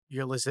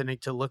You're listening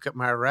to Look at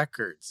My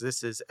Records.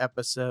 This is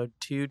episode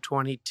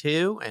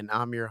 222, and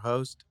I'm your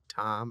host,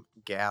 Tom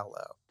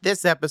Gallo.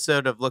 This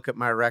episode of Look at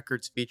My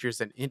Records features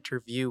an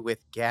interview with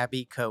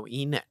Gaby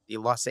Koenen, the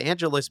Los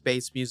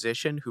Angeles-based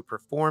musician who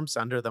performs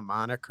under the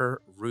moniker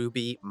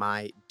Ruby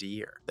My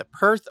Dear. The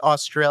Perth,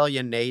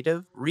 Australia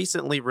native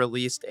recently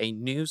released a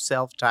new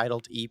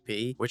self-titled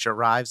EP, which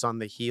arrives on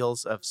the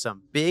heels of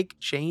some big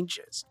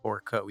changes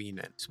for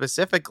Koenen.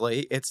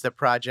 Specifically, it's the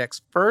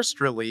project's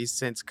first release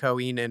since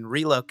Koenen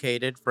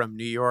relocated from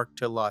New York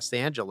to Los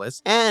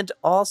Angeles, and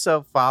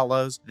also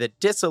follows the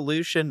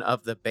dissolution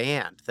of the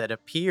band that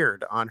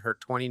appeared on her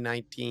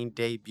 2019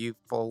 debut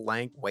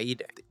full-length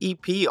Waiting. The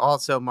EP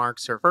also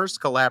marks her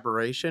first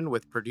collaboration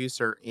with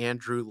producer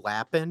Andrew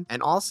Lappin,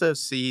 and also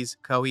sees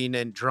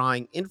Koenen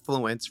drawing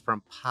influence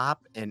from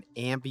pop and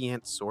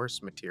ambient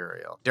source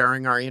material.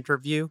 During our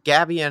interview,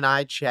 Gaby and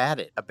I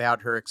chatted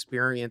about her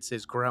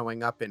experiences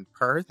growing up in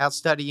Perth, how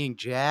studying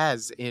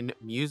jazz in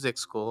music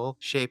school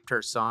shaped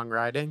her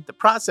songwriting, the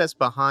process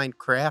behind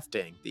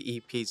crafting the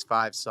EP's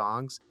 5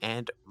 songs,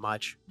 and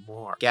much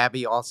more.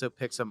 Gaby also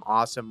picked some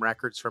awesome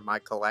records from my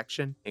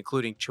collection,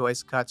 including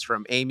choice cuts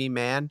from Amy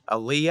Mann,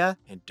 Aaliyah,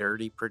 and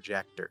Dirty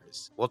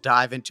Projectors. We'll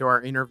dive into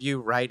our interview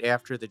right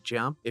after the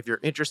jump. If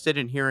you're interested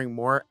in hearing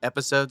more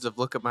episodes of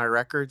Look at My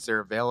Records, they're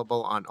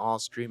available on all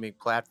streaming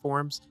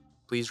platforms.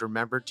 Please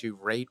remember to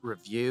rate,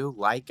 review,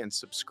 like, and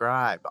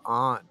subscribe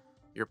on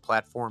your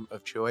platform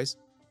of choice.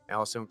 I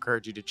also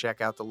encourage you to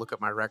check out the Look at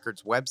My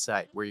Records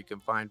website, where you can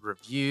find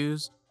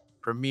reviews,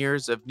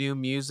 premieres of new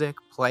music,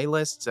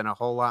 playlists, and a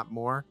whole lot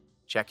more.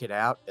 Check it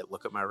out at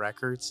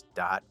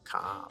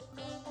lookatmyrecords.com.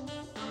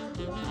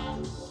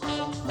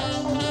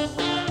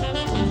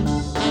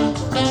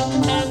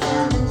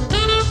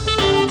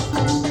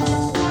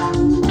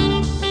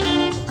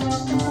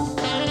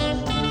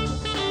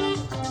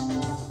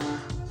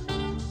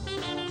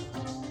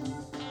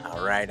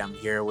 All right, I'm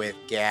here with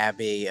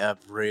Gaby of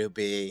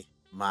Ruby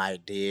My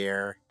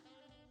Dear.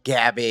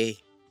 Gaby,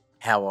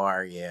 how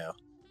are you?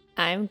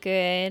 I'm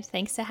good.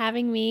 Thanks for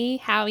having me.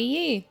 How are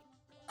you?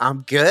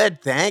 I'm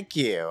good, thank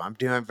you. I'm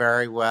doing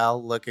very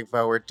well. Looking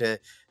forward to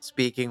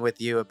speaking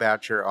with you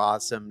about your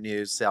awesome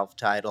new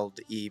self-titled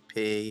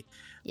EP.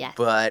 Yes.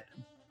 But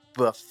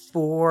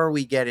before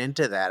we get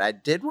into that, I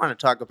did want to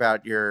talk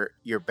about your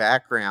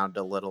background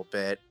a little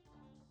bit.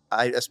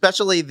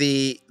 Especially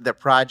the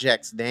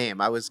project's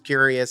name. I was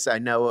curious. I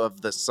know of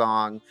the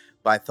song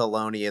by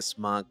Thelonious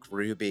Monk,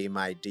 Ruby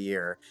My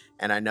Dear,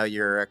 and I know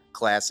you're a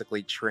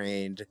classically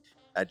trained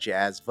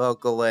jazz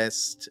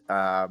vocalist.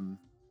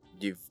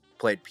 You've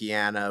played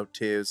piano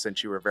too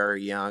since you were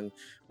very young.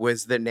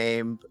 Was the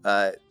name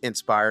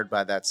inspired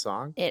by that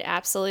song? It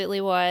absolutely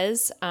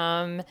was.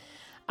 I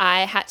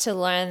had to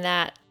learn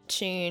that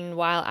tune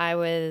while I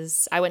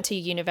went to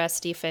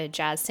university for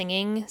jazz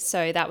singing,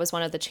 so that was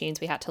one of the tunes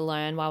we had to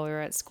learn while we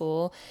were at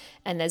school.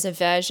 And there's a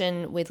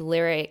version with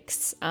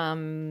lyrics.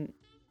 I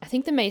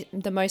think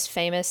the most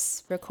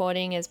famous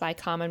recording is by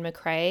Carmen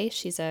McRae.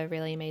 She's a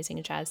really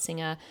amazing jazz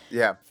singer.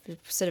 Yeah.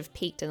 Sort of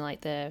peaked in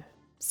like the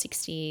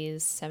 60s,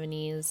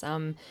 70s.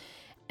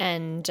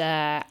 And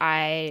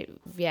I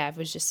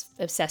was just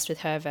obsessed with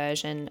her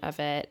version of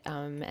it.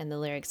 And the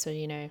lyrics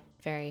were,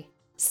 very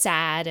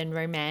sad and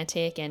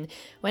romantic. And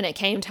when it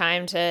came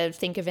time to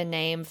think of a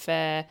name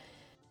for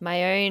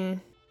my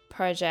own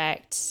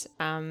project,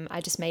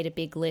 I just made a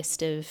big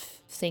list of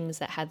things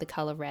that had the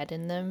color red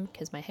in them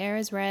because my hair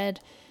is red.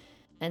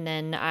 And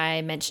then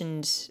I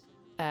mentioned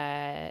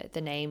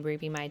the name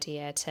Ruby My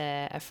Dear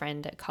to a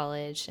friend at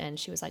college, and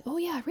she was like, "Oh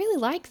yeah, I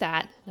really like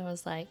that." And I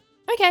was like,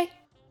 "Okay,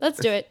 let's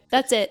do it.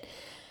 That's it."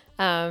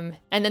 And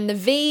then the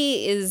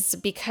V is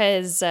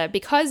because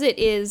it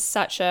is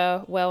such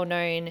a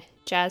well-known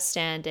jazz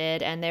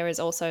standard, and there is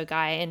also a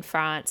guy in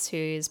France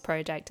whose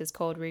project is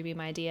called Ruby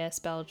My Dear,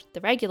 spelled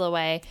the regular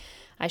way.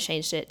 I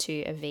changed it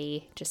to a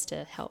V just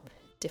to help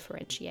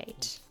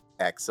differentiate.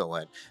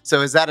 Excellent.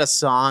 So is that a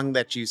song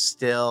that you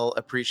still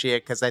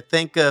appreciate? Because I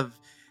think of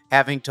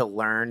having to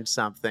learn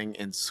something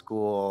in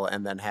school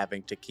and then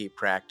having to keep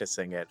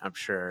practicing it. I'm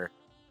sure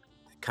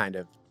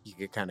you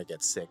could kind of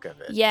get sick of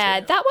it. Yeah,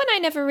 too. that one I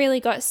never really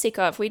got sick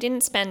of. We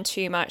didn't spend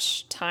too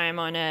much time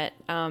on it.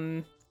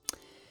 Thelonious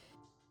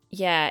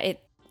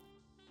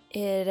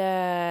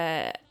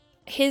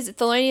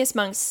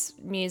Monk's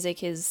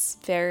music is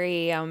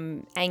very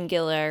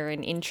angular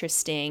and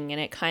interesting,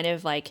 and it kind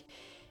of like,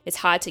 it's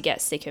hard to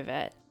get sick of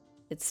it.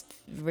 It's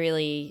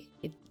really,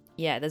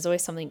 there's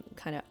always something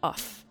kind of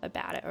off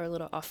about it, or a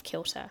little off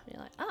kilter.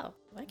 You're like, oh,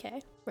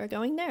 okay, we're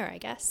going there, I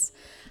guess.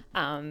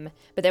 But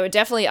there were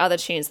definitely other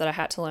tunes that I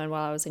had to learn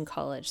while I was in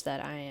college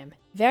that I am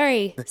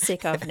very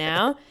sick of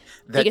now.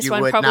 That Biggest you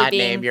one would probably not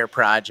being... name your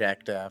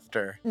project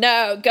after.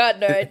 No, God,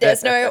 no.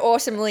 There's no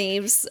Autumn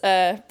Leaves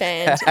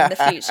band in the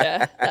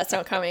future. That's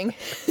not coming.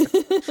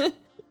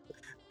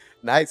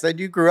 Nice. And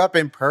you grew up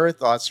in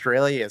Perth,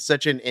 Australia.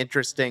 Such an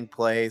interesting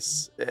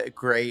place.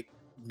 Great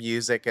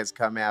music has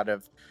come out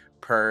of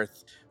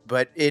Perth.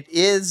 But it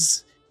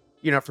is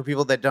for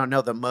people that don't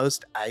know, the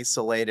most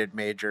isolated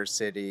major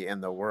city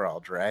in the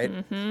world, right?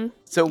 Mm-hmm.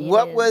 So It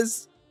what is.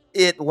 was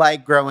it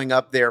like growing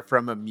up there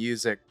from a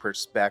music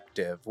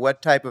perspective?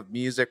 What type of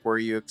music were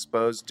you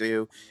exposed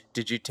to?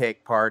 Did you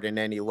take part in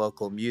any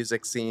local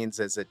music scenes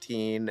as a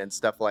teen and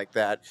stuff like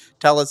that?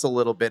 Tell us a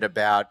little bit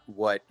about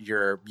what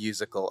your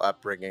musical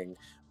upbringing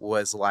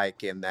was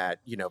like in that,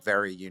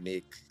 very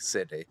unique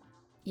city.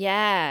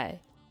 Yeah.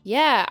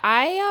 Yeah,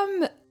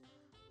 I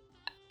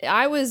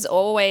was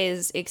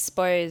always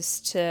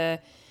exposed to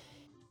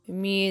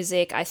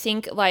music. I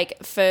think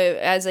like for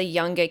as a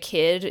younger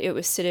kid, it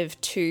was sort of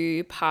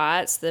two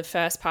parts. The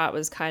first part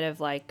was kind of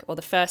like, or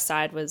the first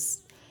side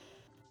was,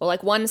 well,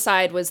 like one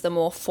side was the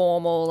more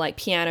formal, like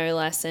piano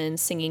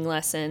lessons, singing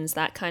lessons,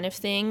 that kind of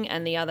thing.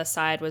 And the other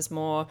side was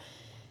more,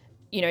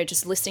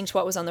 just listening to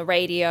what was on the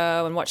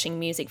radio and watching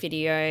music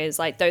videos.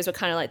 Like those were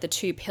kind of like the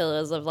two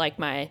pillars of like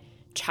my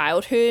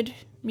childhood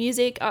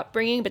music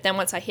upbringing. But then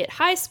once I hit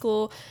high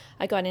school,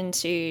 I got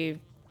into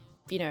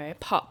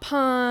pop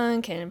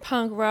punk and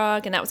punk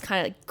rock, and that was kind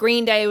of like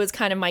Green Day was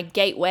kind of my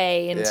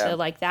gateway into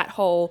like that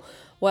whole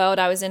world.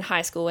 I was in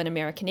high school when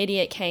American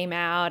Idiot came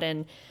out,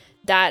 and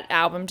that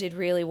album did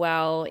really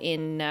well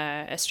in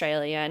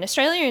Australia. And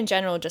Australia in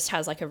general just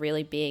has like a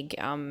really big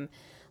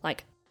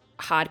like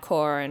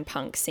hardcore and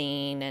punk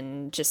scene,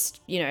 and just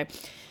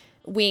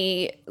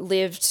we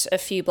lived a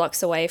few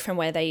blocks away from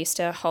where they used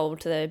to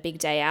hold the Big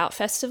Day Out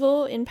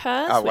festival in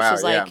Perth, which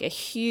is like a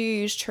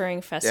huge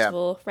touring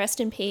festival. Rest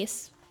in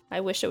peace. I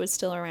wish it was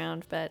still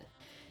around, but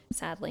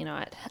sadly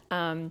not.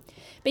 But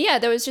yeah,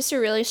 there was just a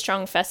really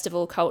strong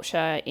festival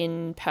culture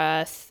in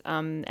Perth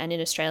and in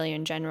Australia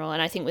in general.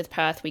 And I think with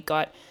Perth, we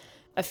got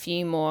a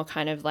few more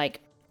kind of like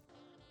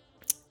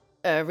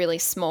really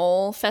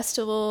small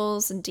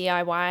festivals and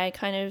DIY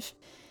kind of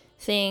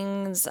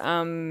things.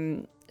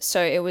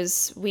 So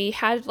we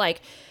had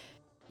like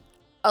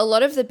a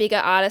lot of the bigger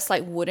artists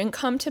like wouldn't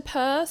come to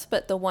Perth,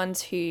 but the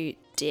ones who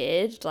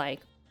did,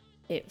 like,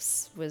 it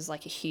was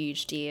like a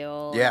huge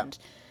deal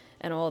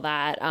and all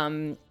that.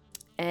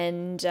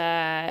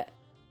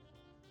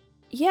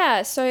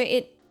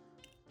 So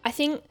I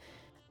think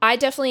I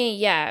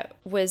definitely,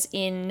 was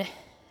in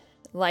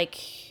like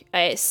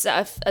a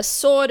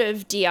sort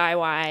of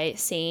DIY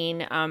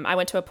scene. I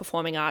went to a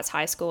performing arts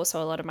high school,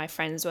 so a lot of my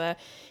friends were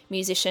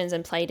musicians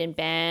and played in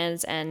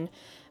bands, and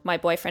my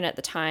boyfriend at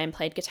the time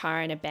played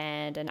guitar in a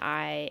band, and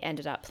I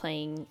ended up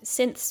playing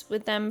synths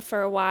with them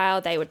for a while.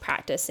 They would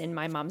practice in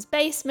my mum's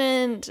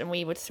basement, and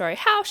we would throw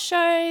house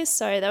shows.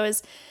 So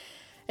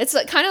it's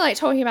kind of like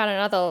talking about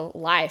another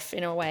life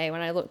in a way when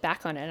I look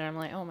back on it, and I'm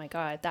like, oh my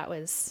God, that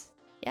was,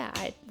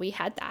 we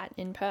had that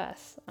in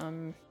Perth.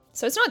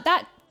 So it's not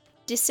that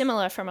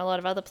dissimilar from a lot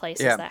of other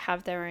places that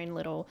have their own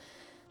little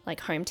like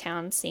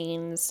hometown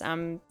scenes.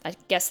 I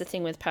guess the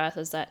thing with Perth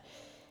is that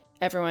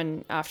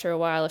everyone, after a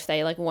while, if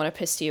they like want to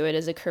pursue it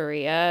as a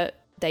career,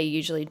 they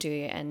usually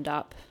do end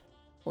up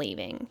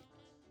leaving.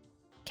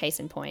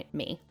 Case in point,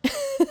 me.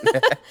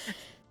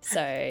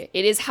 So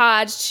it is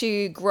hard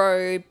to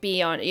grow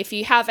beyond. If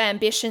you have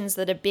ambitions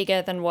that are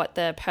bigger than what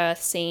the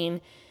Perth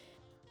scene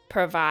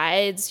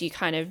provides, you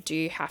kind of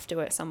do have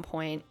to at some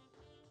point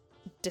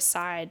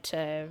decide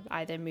to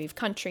either move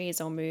countries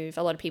or move.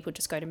 A lot of people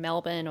just go to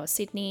Melbourne or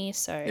Sydney.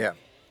 So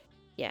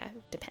yeah,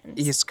 it depends.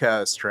 East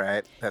Coast,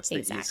 right? That's the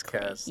East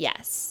Coast.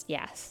 Yes.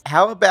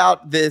 How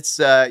about this?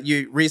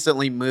 You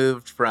recently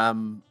moved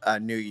from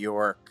New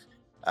York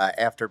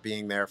after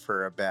being there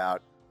for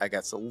about, I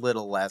guess, a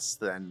little less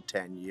than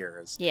 10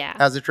 years. Yeah.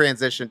 How's the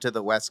transition to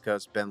the West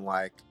Coast been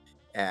like?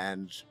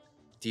 And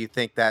do you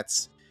think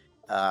that's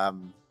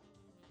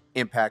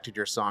impacted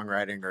your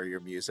songwriting or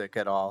your music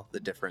at all, the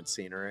different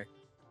scenery?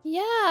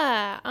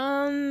 Yeah.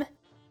 I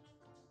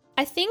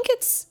think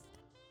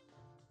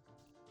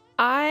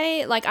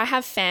I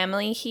have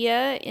family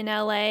here in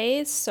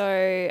LA,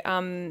 so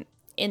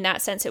in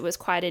that sense it was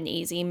quite an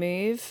easy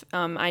move.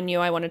 I knew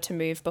I wanted to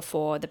move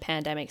before the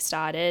pandemic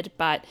started,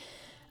 but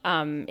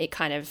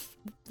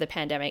the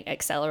pandemic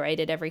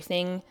accelerated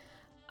everything.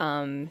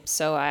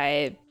 So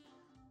I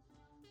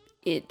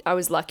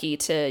was lucky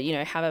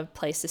to, have a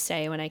place to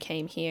stay when I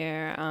came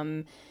here.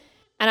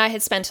 And I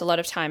had spent a lot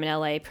of time in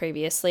LA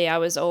previously. I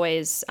was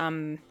always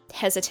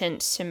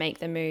hesitant to make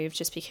the move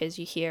just because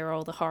you hear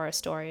all the horror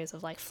stories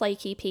of like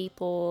flaky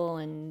people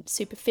and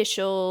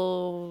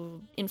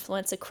superficial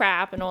influencer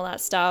crap and all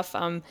that stuff.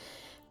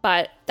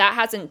 But that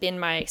hasn't been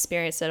my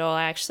experience at all.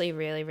 I actually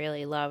really,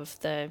 really love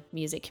the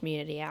music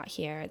community out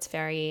here. It's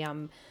very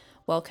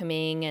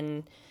welcoming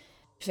and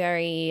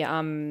very,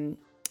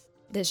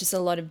 there's just a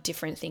lot of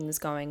different things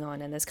going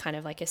on, and there's kind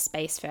of like a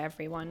space for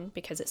everyone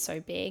because it's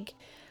so big.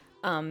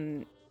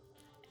 And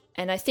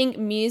I think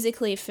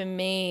musically for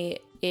me,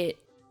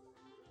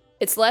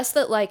 it's less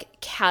that like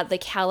the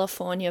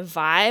California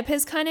vibe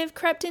has kind of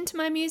crept into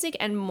my music,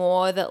 and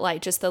more that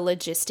like just the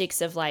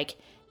logistics of like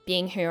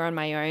being here on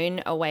my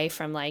own away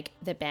from like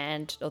the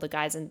band or the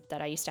guys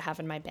that I used to have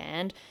in my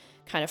band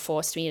kind of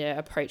forced me to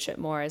approach it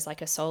more as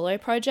like a solo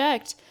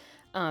project.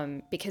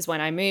 Because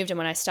when I moved and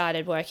when I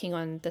started working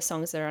on the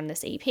songs that are on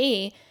this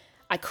EP,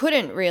 I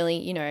couldn't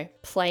really,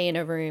 play in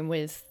a room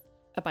with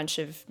a bunch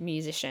of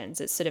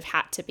musicians. It sort of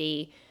had to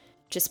be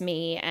just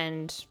me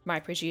and my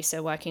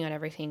producer working on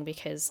everything,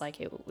 because like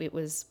it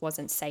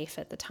wasn't safe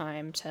at the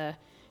time to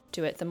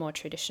do it the more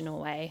traditional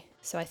way.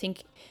 So I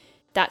think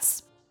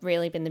that's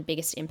really been the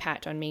biggest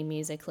impact on me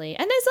musically.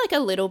 And there's like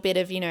a little bit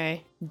of,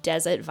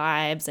 desert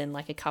vibes in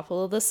like a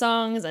couple of the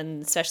songs,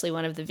 and especially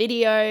one of the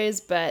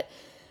videos. But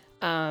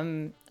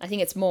I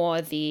think it's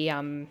more the,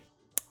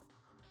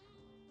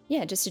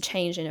 just a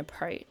change in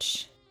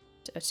approach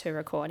to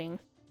recording.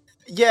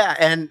 Yeah,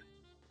 and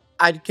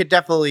you could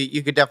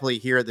definitely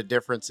hear the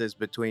differences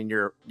between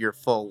your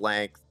full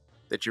length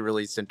that you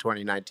released in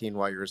 2019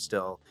 while you were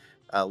still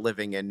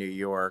living in New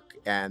York,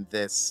 and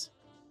this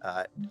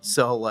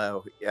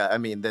solo,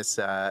 this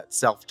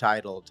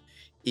self-titled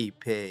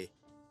EP.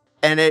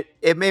 And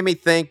it made me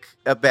think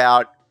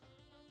about,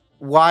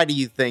 why do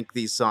you think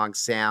these songs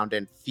sound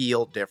and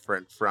feel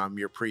different from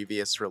your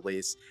previous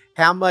release?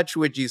 How much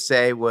would you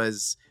say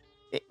was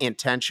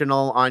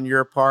intentional on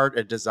your part,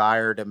 a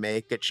desire to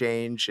make a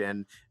change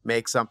and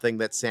make something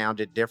that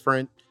sounded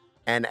different?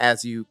 And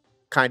as you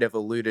kind of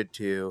alluded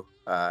to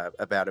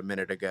about a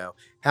minute ago,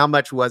 how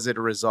much was it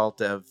a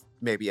result of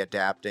maybe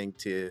adapting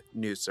to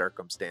new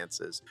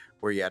circumstances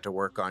where you had to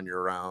work on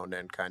your own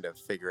and kind of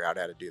figure out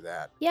how to do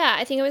that? Yeah,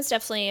 I think it was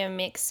definitely a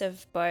mix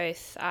of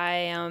both.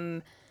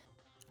 I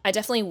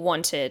definitely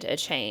wanted a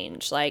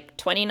change. Like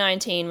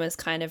 2019 was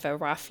kind of a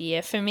rough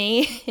year for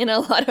me in a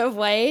lot of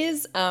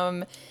ways.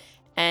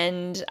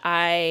 And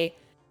I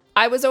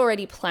was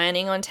already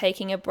planning on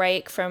taking a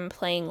break from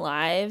playing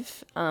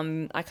live.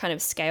 I kind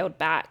of scaled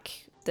back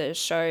the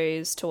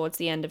shows towards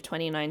the end of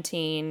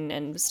 2019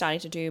 and was starting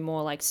to do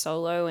more like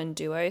solo and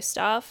duo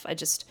stuff.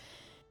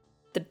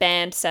 The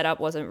band setup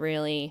wasn't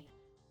really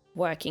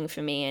working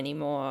for me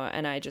anymore.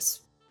 And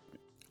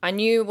I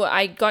knew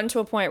I got into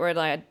a point where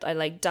I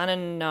like done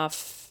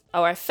enough,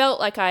 or I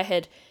felt like I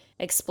had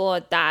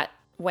explored that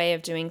way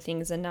of doing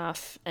things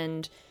enough,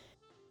 and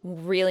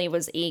really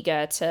was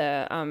eager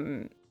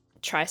to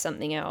try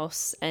something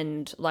else.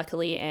 And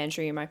luckily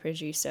Andrew, my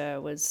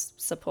producer, was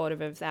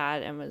supportive of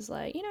that and was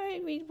like, you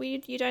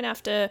don't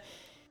have to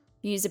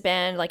use a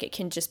band, like it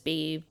can just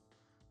be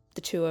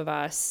the two of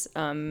us.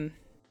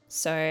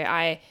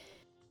 So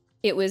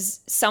it was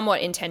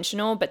somewhat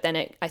intentional, but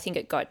then I think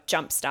it got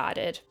jump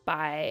started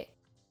by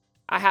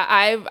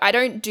I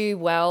don't do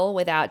well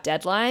without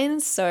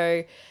deadlines.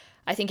 So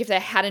I think if there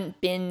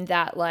hadn't been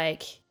that,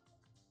 like,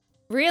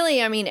 really,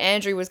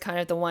 Andrew was kind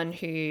of the one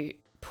who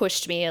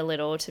pushed me a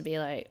little to be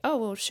like, oh,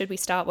 well, should we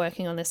start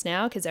working on this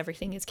now? Because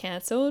everything is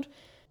cancelled.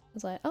 I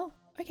was like, oh,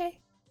 okay.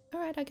 All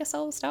right, I guess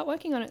I'll start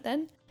working on it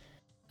then.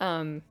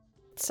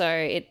 So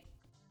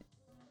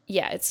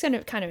it's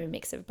kind of a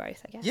mix of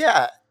both, I guess.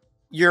 Yeah.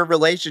 Your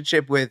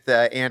relationship with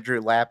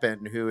Andrew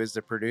Lappin, who is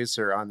the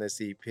producer on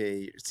this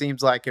EP,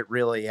 seems like it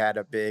really had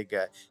a big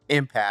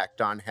impact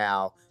on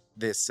how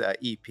this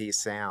EP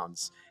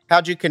sounds.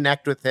 How'd you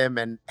connect with him,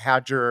 and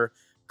how'd your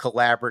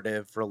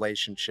collaborative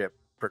relationship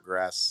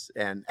progress?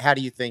 And how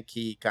do you think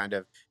he kind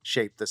of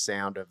shaped the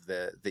sound of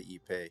the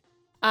EP?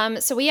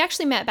 So we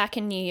actually met back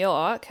in New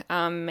York.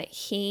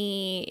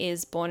 He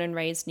is born and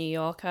raised New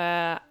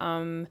Yorker.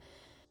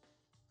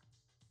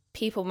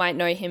 People might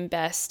know him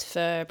best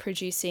for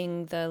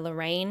producing the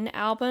Lorraine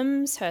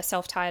albums, her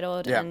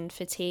self-titled and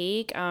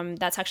Fatigue.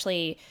 That's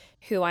actually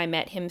who I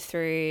met him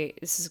through.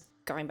 This is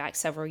going back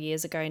several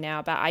years ago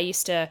now, but I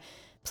used to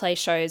play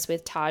shows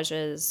with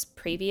Taja's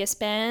previous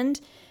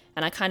band,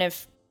 and I kind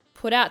of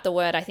put out the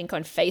word, I think,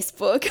 on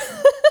Facebook,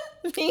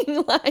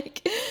 being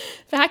like,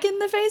 back in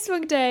the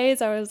Facebook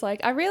days, I was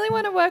like, I really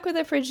want to work with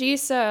a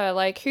producer.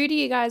 Like, who do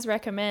you guys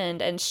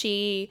recommend? And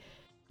she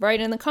wrote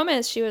in the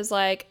comments, she was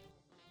like,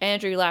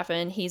 Andrew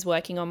Lappin, he's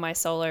working on my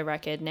solo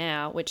record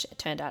now, which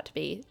turned out to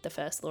be the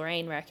first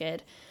Lorraine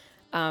record.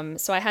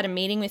 So I had a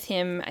meeting with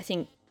him, I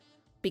think,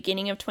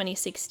 beginning of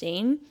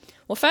 2016.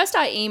 Well, first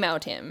I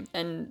emailed him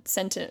and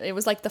sent it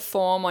was like the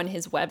form on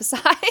his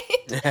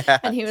website.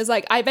 And he was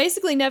like, I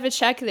basically never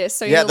check this,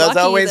 so you're lucky. Yeah, those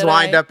always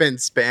wind up in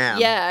spam.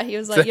 Yeah, he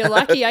was like, you're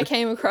lucky I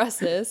came across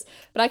this.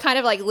 But I kind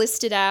of like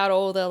listed out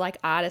all the like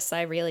artists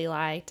I really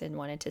liked and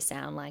wanted to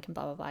sound like and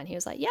blah, blah, blah. And he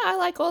was like, yeah, I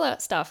like all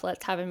that stuff.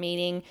 Let's have a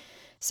meeting.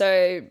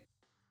 So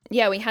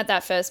yeah, we had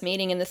that first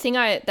meeting. And the thing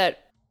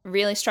that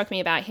really struck me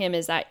about him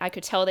is that I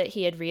could tell that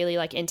he had really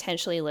like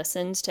intentionally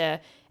listened to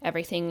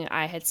everything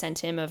I had sent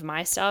him of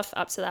my stuff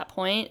up to that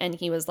point. And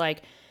he was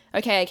like,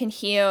 okay, I can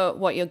hear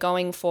what you're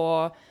going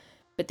for,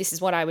 but this is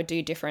what I would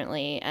do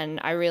differently. And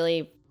I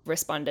really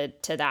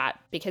responded to that,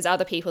 because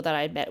other people that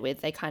I'd met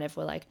with, they kind of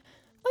were like,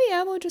 oh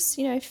yeah, we'll just,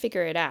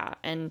 figure it out.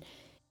 And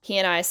he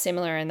and I are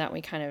similar in that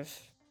we kind of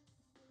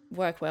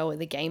work well with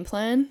the game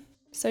plan,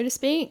 so to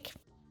speak.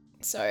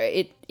 So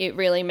it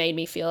really made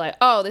me feel like,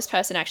 oh, this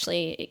person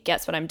actually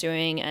gets what I'm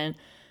doing and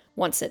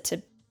wants it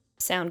to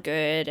sound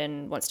good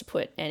and wants to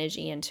put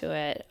energy into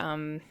it.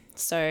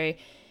 So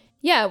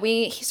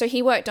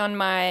he worked on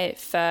my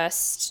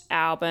first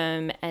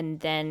album, and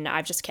then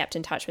I've just kept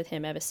in touch with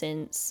him ever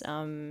since.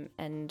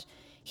 And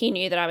he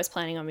knew that I was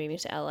planning on moving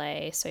to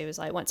LA. So he was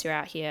like, once you're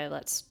out here,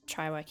 let's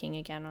try working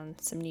again on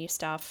some new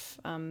stuff.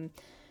 And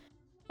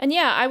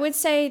yeah, I would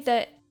say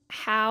that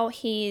how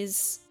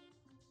his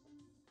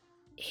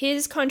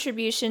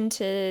contribution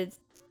to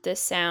the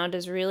sound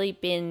has really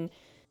been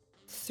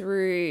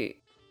through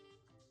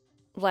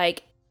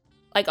like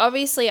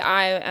obviously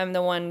I am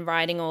the one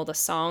writing all the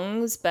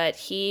songs, but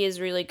he is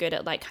really good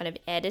at like kind of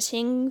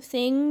editing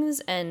things,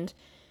 and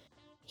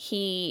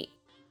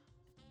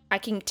I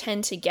can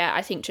tend to get,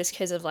 I think just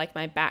because of like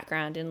my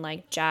background in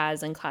like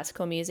jazz and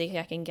classical music,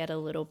 I can get a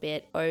little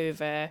bit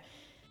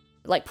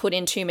like put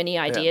in too many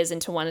ideas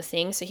into one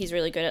thing. So he's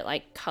really good at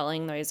like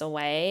culling those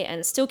away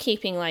and still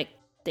keeping like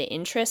the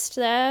interest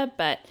there,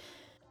 but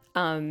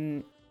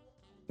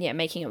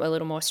making it a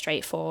little more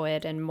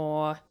straightforward and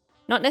more,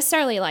 not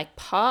necessarily like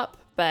pop,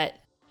 but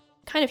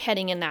kind of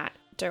heading in that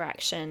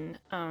direction.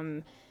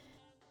 And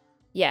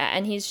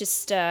he's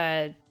just,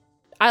 I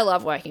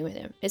love working with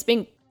him. It's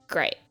been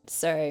great.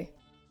 So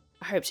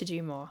I hope to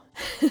do more.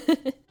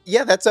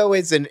 Yeah, that's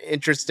always an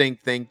interesting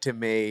thing to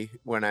me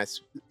when I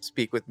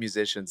speak with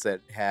musicians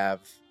that have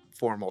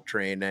formal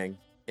training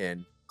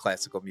in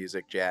classical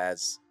music,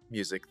 jazz,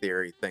 music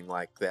theory, things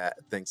like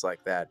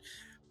that,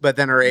 but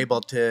then are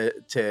able to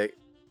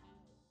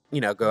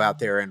go out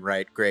there and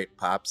write great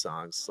pop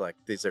songs. Like,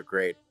 these are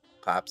great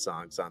pop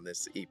songs on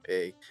this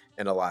EP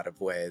in a lot of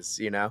ways,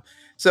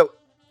 So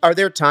are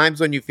there times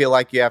when you feel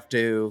like you have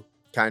to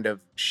kind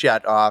of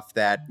shut off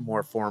that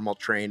more formal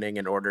training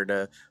in order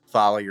to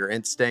follow your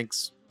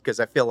instincts? Because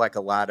I feel like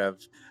a lot of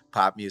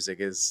pop music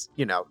is,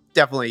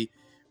 definitely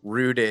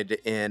rooted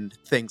in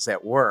things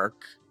that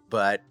work,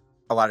 but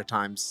a lot of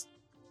times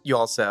you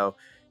also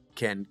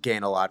can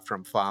gain a lot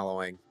from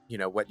following,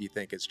 what you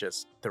think is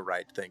just the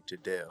right thing to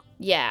do.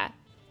 Yeah,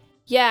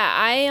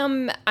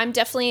 I'm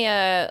definitely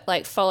a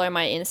like follow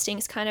my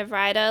instincts kind of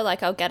writer.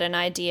 Like, I'll get an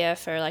idea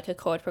for like a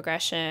chord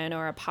progression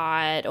or a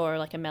part or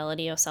like a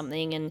melody or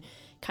something and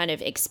kind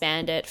of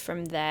expand it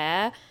from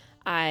there.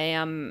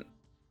 I'm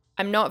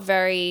not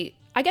very,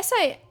 I guess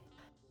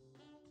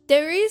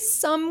there is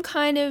some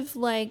kind of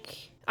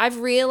like, I've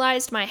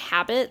realized my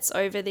habits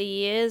over the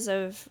years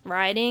of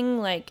writing.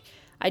 Like,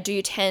 I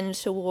do tend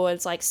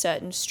towards like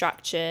certain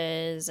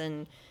structures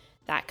and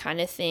that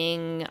kind of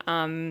thing.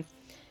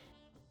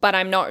 But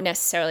I'm not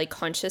necessarily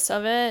conscious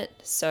of it.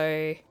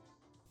 So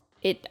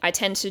I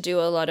tend to do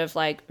a lot of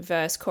like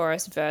verse,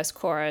 chorus,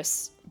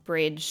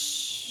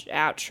 bridge,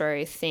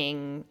 outro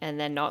thing, and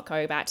then not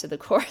go back to the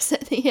chorus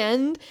at the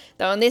end.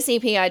 Though on this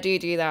EP, I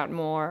do that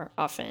more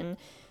often.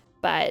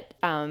 But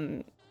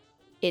I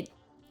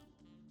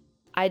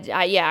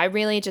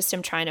really just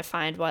am trying to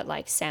find what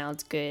like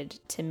sounds good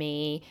to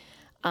me,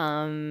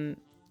 and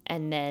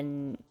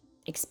then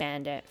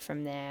expand it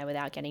from there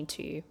without getting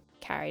too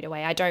carried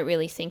away. I don't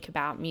really think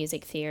about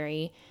music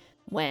theory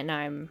when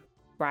I'm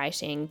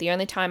writing. The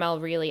only time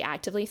I'll really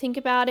actively think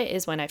about it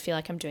is when I feel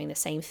like I'm doing the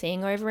same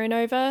thing over and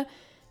over,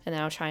 and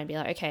then I'll try and be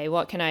like, okay,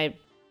 what can I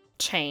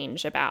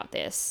change about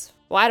this?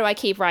 Why do I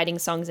keep writing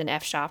songs in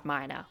F sharp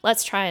minor?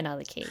 Let's try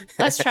another key.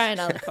 Let's try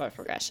another chord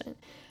progression.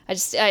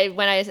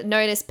 When I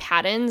notice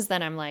patterns,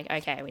 then I'm like,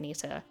 okay, we need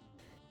to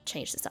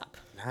change this up.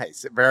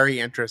 Nice. Very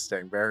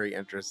interesting. Very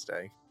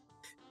interesting.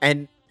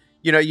 And,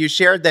 you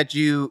shared that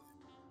you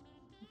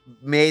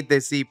made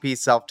this EP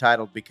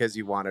self-titled because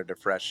you wanted a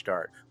fresh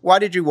start. Why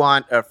did you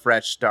want a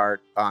fresh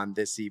start on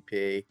this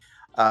EP?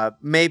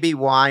 Maybe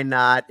why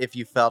not, if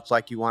you felt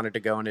like you wanted to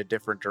go in a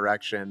different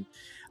direction,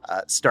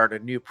 start a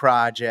new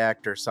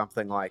project or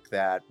something like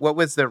that? What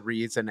was the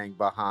reasoning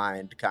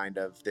behind kind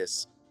of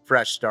this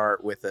fresh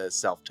start with a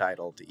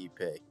self-titled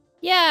EP?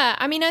 Yeah,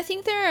 I mean, I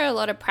think there are a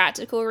lot of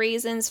practical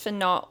reasons for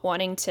not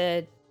wanting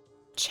to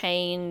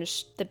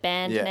change the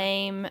band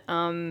name.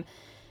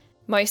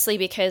 Mostly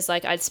because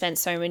like I'd spent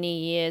so many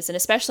years, and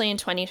especially in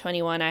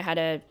 2021, I had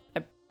a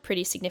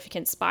pretty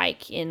significant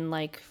spike in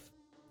like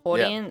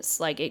audience.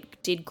 Like,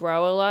 it did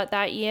grow a lot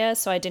that year,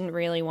 so I didn't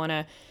really want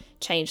to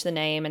change the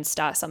name and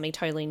start something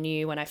totally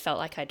new when I felt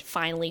like I'd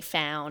finally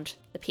found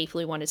the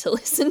people who wanted to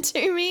listen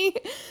to me.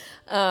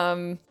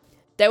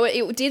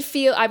 It did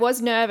feel, I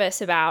was nervous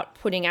about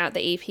putting out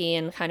the EP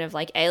and kind of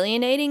like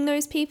alienating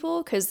those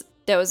people, because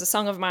there was a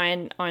song of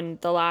mine on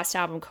the last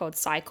album called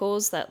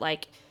Cycles that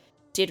like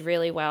did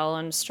really well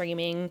on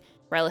streaming,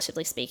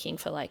 relatively speaking,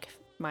 for like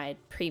my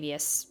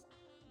previous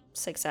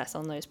success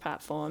on those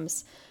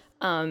platforms.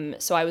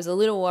 So I was a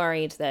little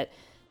worried that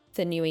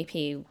the new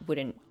EP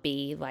wouldn't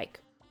be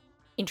like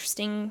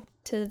interesting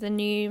to the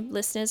new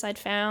listeners I'd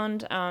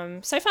found.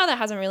 So far that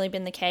hasn't really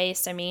been the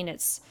case. I mean,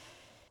 it's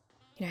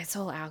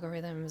all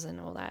algorithms and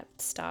all that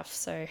stuff.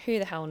 So who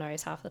the hell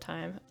knows half the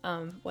time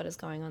what is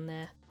going on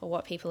there or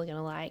what people are going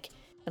to like,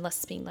 unless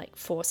it's being like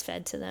force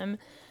fed to them.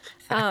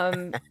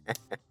 But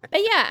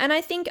yeah, and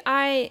I think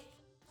I'd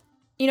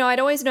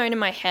always known in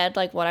my head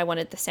like what I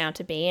wanted the sound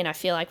to be, and I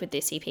feel like with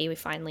this EP we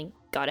finally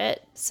got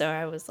it. So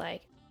I was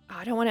like,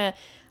 I don't want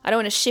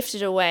to shift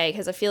it away,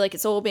 because I feel like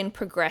it's all been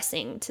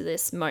progressing to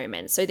this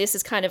moment. So this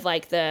is kind of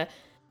like the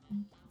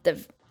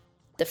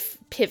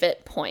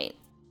pivot point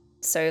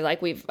So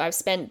like I've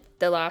spent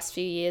the last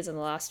few years and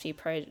the last few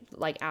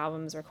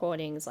albums,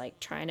 recordings, like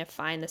trying to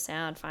find the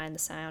sound,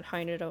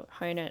 hone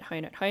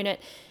it,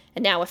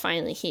 and now we're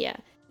finally here.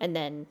 And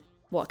then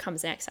what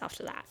comes next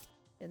after that?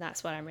 And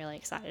that's what I'm really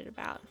excited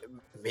about.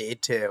 Me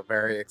too.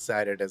 Very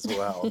excited as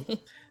well.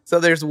 So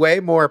there's way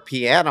more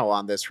piano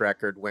on this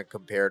record when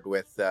compared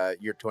with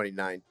your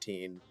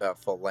 2019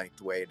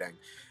 full-length Waiting.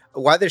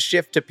 Why the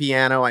shift to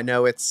piano? I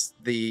know it's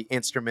the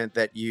instrument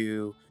that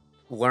you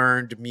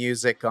learned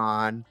music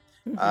on.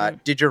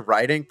 Did your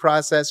writing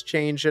process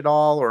change at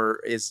all,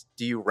 or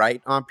do you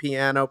write on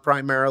piano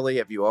primarily?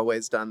 Have you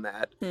always done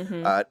that?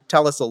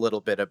 Tell us a little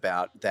bit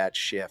about that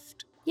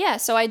shift. Yeah,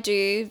 so I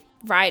do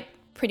write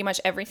pretty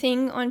much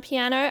everything on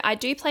piano. I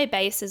do play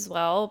bass as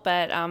well,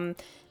 but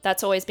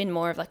that's always been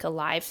more of like a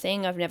live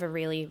thing. I've never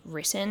really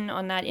written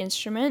on that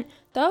instrument,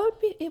 though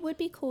it would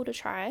be cool to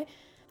try.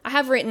 I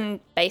have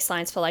written bass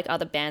lines for like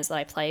other bands that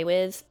I play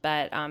with,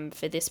 but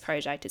for this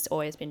project, it's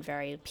always been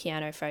very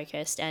piano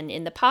focused. And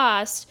in the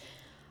past,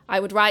 I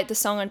would write the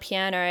song on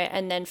piano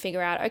and then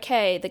figure out,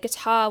 okay, the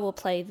guitar will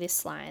play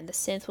this line, the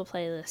synth will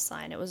play this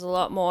line. It was a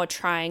lot more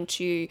trying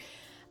to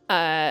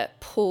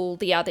pull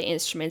the other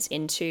instruments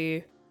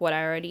into what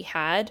I already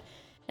had.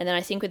 And then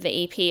I think with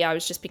the EP, I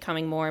was just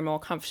becoming more and more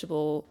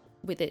comfortable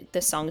with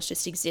the songs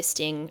just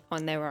existing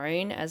on their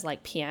own as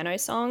like piano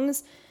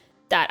songs,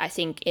 that I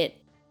think it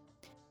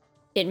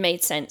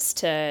made sense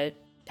to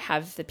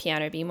have the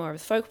piano be more of a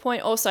focal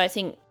point. Also, I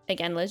think,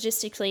 again,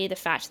 logistically, the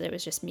fact that it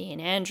was just me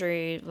and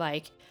Andrew,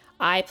 like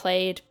I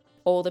played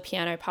all the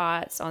piano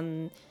parts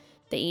on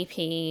the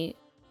EP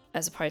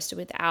as opposed to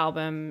with the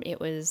album. It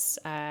was,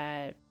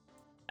 I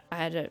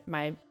had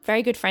my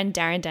very good friend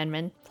Darren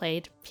Denman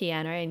played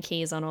piano and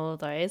keys on all of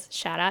those.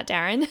 Shout out,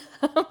 Darren.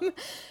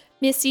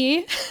 Miss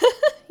you.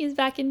 He's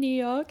back in New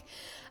York.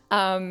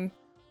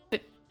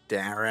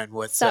 Darren,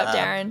 what's up?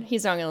 Darren?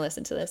 He's not going to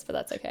listen to this, but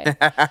that's okay.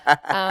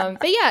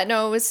 But yeah,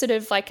 no, it was sort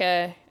of like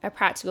a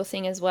practical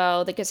thing as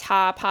well. The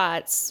guitar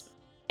parts,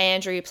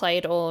 Andrew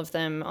played all of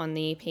them on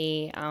the EP.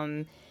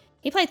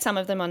 He played some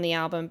of them on the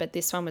album, but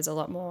this one was a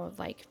lot more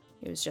like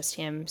it was just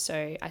him.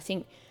 So I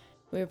think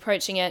we were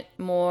approaching it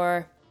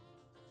more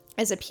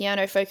as a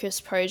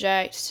piano-focused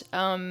project.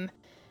 I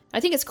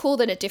think it's cool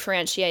that it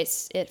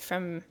differentiates it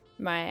from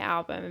my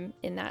album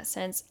in that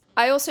sense.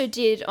 I also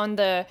did on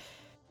the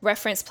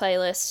reference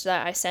playlist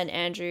that I sent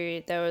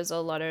Andrew, there was a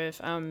lot of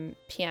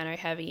piano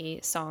heavy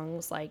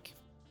songs like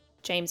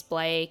James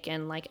Blake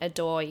and like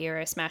Adore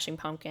era Smashing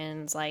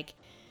Pumpkins, like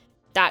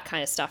that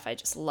kind of stuff I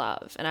just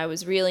love. And I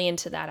was really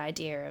into that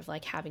idea of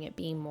like having it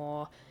be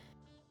more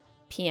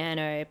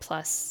piano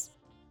plus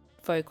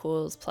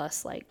vocals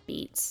plus like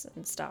beats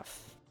and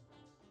stuff.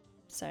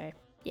 So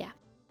yeah.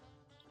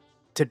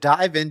 To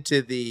dive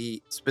into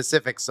the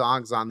specific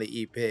songs on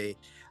the EP,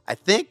 I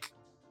think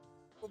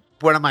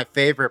one of my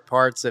favorite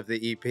parts of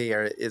the EP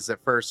is the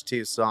first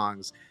two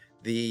songs,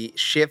 the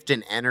shift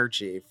in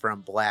energy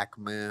from Black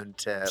Moon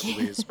to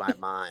Lose My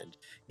Mind.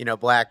 You know,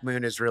 Black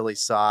Moon is really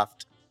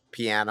soft,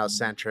 piano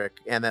centric,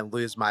 and then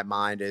Lose My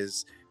Mind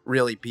is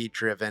really beat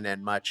driven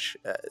and much,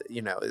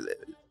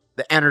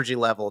 the energy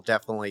level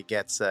definitely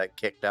gets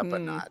kicked up a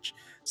notch.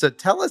 So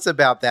tell us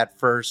about that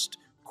first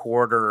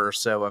quarter or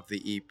so of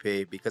the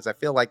EP, because I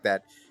feel like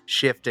that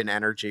shift in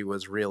energy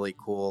was really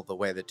cool, the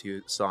way the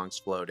two songs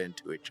flowed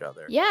into each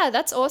other. Yeah,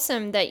 that's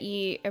awesome that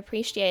you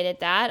appreciated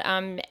that.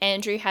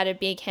 Andrew had a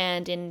big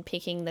hand in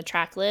picking the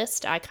track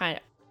list. I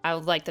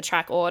like the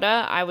track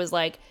order. I was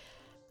like,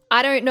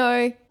 I don't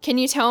know, can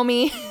you tell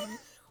me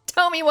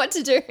tell me what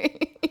to do?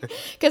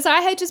 Because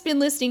I had just been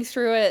listening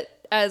through it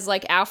as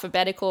like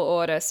alphabetical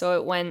order, so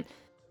it went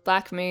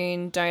Black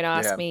Moon, Don't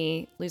Ask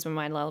Me, Lose My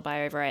Mind,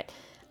 Lullaby over it.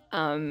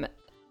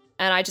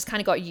 And I just kind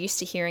of got used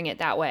to hearing it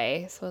that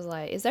way. So I was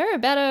like, is there a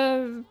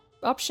better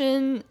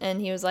option? And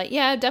he was like,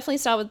 yeah, definitely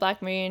start with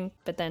Black Moon,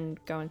 but then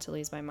go into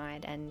Lose My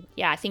Mind. And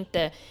yeah, I think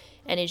the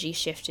energy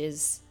shift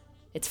it's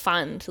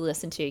fun to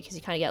listen to because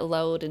you kind of get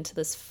lulled into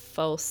this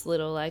false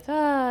little like,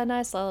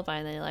 nice lullaby.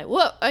 And then you're like,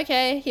 whoa,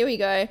 okay, here we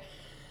go.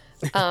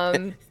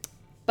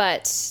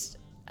 But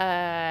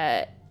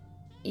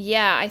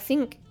yeah, I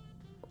think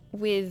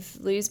with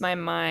Lose My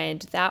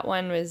Mind, that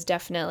one was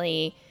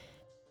definitely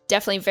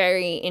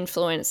very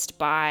influenced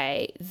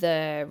by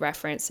the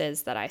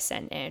references that I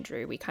sent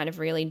Andrew. We kind of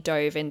really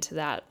dove into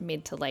that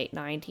mid to late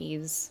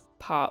 90s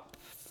pop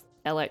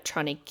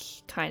electronic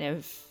kind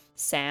of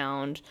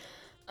sound.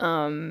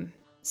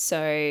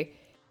 So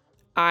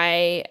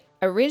I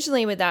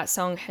originally with that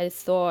song had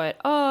thought,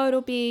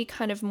 it'll be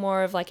kind of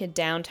more of like a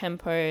down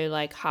tempo,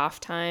 like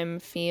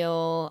halftime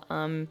feel.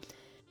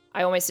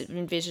 I almost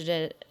envisioned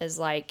it as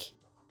like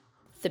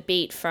the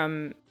beat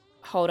from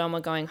Hold On We're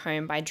Going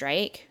Home by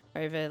Drake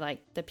over like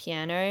the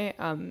piano.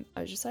 I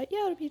was just like,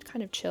 yeah, it'll be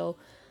kind of chill.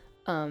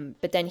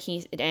 But then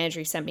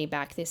Andrew sent me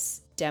back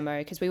this demo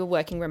because we were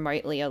working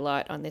remotely a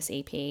lot on this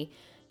EP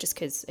just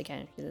because,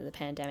 again, because of the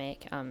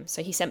pandemic.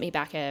 So he sent me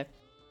back a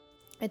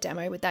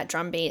demo with that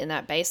drum beat and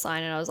that bass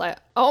line, and I was like,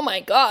 oh my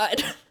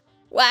God,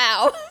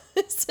 wow,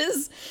 this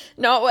is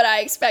not what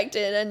I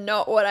expected and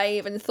not what I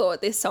even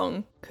thought this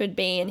song could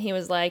be. And he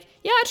was like,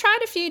 yeah, I tried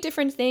a few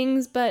different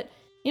things, but,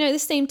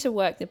 this seemed to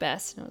work the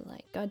best. And I was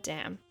like, God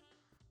damn.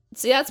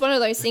 See, that's one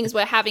of those things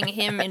where having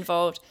him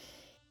involved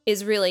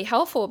is really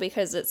helpful,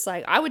 because it's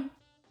like, I would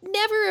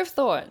never have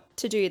thought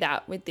to do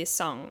that with this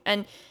song.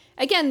 And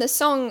again, the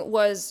song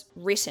was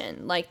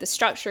written, like the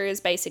structure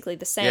is basically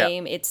the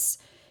same. Yeah. It's,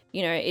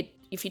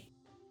 if you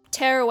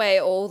tear away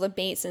all the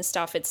beats and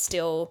stuff, it's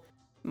still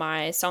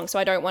my song. So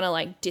I don't want to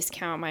like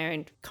discount my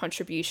own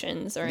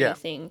contributions or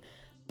anything.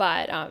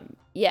 But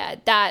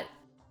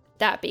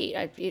that beat,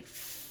 it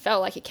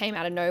felt like it came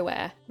out of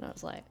nowhere. And I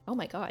was like, oh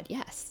my God,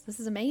 yes, this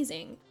is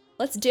amazing.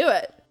 Let's do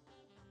it.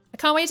 I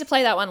can't wait to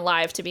play that one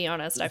live, to be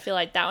honest. I feel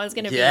like that one's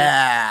going to be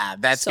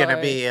that's going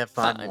to be a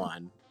fun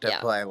one to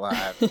play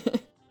live.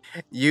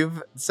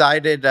 You've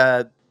cited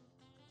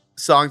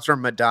songs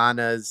from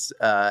Madonna's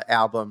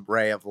album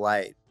Ray of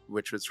Light,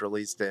 which was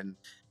released in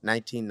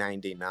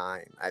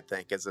 1999, I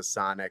think, as a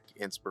sonic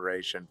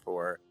inspiration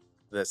for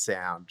the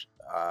sound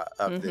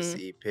of this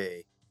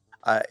EP.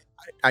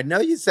 I know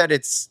you said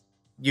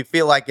you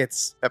feel like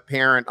it's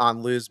apparent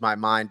on Lose My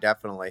Mind,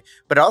 definitely,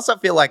 but I also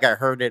feel like I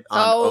heard it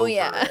on Over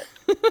It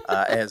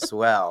as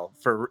well,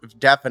 for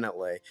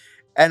definitely.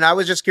 And I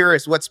was just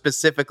curious, what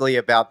specifically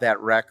about that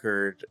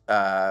record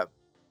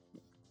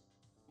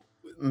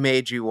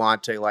made you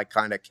want to like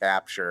kind of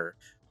capture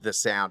the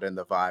sound and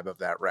the vibe of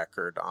that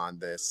record on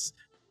this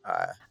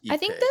EP? I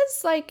think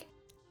there's like,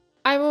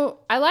 I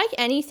like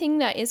anything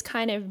that is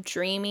kind of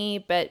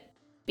dreamy but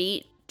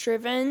beat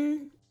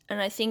driven.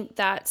 And I think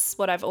that's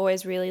what I've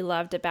always really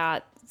loved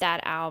about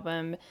that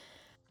album,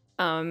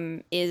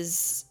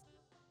 is,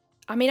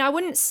 I mean, I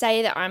wouldn't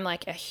say that I'm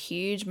like a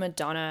huge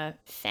Madonna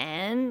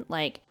fan.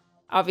 Like,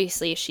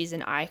 obviously she's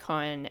an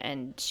icon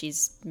and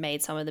she's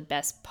made some of the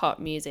best pop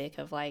music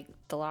of like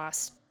the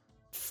last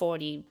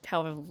 40,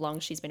 however long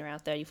she's been around,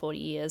 30, 40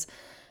 years.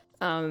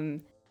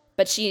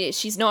 But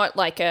she's not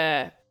like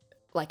a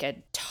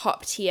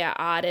top tier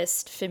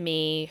artist for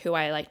me, who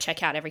I like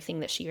check out everything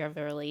that she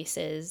ever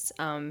releases.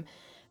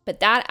 But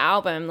that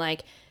album,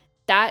 like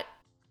that,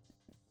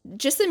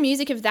 just the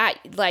music of that,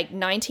 like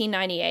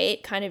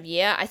 1998 kind of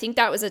year, I think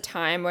that was a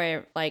time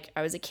where like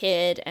I was a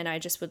kid and I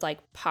just would like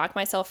park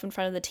myself in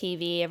front of the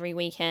TV every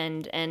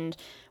weekend and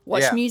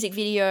watch music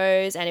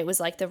videos, and it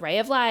was like the Ray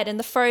of Light and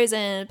the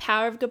Frozen,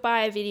 Power of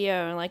Goodbye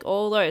video, and like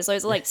all those are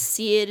like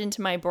seared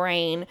into my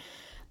brain.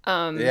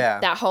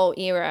 That whole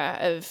era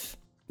of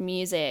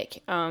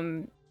music.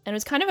 And it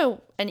was kind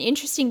of an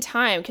interesting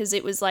time, because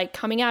it was like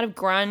coming out of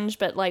grunge,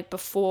 but like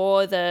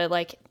before the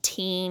like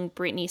teen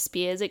Britney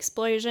Spears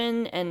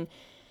explosion. And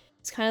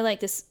it's kind of like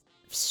this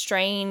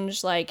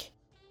strange, like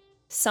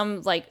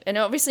some like, and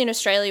obviously in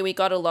Australia we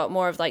got a lot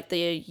more of like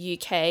the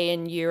UK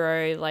and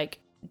Euro like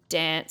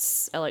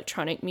dance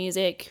electronic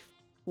music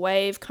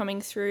wave coming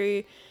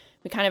through.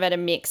 We kind of had a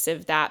mix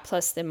of that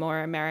plus the more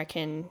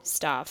American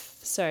stuff.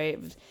 So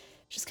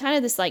just kind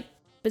of this like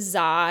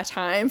bizarre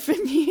time for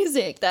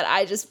music that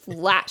I just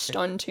latched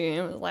onto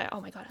and was like,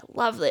 oh my God, I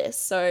love this.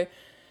 So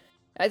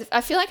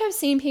I feel like I've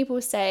seen people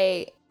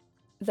say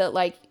that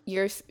like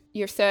your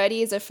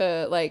 30s are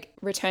for like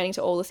returning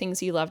to all the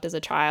things you loved as a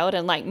child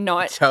and like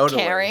not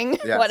caring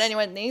what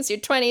anyone thinks. Your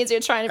 20s, you're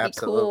trying to be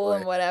cool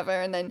and whatever.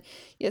 And then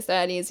your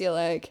 30s, you're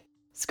like,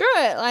 screw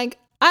it. Like,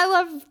 I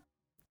love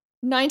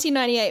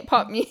 1998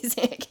 pop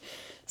music.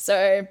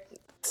 So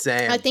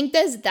same. I think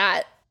there's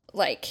that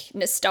like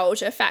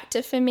nostalgia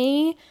factor for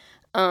me.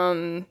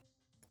 But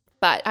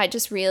I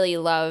just really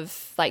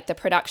love like the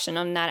production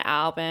on that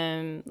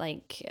album,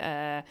 like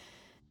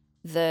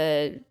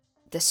the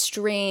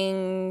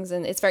strings,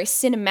 and it's very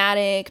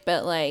cinematic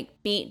but like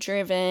beat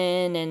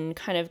driven and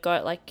kind of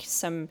got like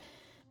some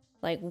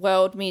like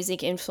world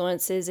music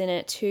influences in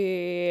it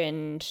too.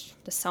 And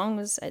the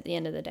songs at the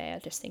end of the day I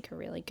just think are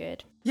really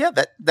good. Yeah,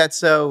 that's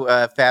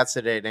so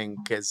fascinating,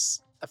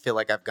 because I feel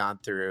like I've gone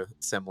through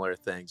similar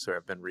things where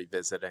I've been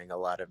revisiting a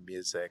lot of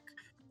music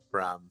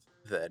from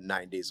the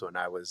 90s when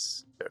I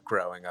was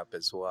growing up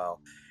as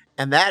well.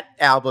 And that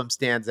album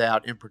stands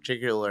out in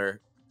particular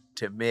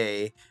to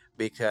me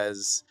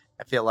because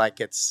I feel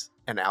like it's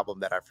an album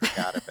that I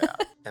forgot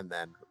about and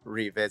then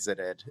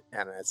revisited.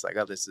 And it's like,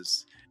 oh, this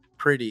is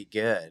pretty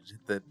good.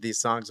 These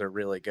songs are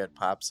really good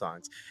pop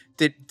songs.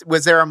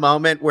 Was there a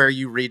moment where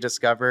you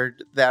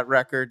rediscovered that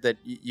record that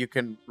you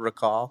can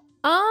recall?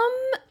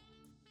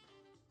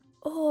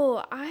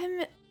 Oh,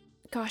 I'm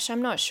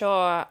not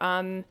sure.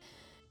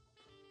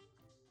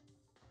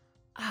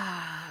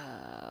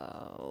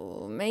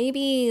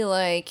 Maybe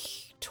like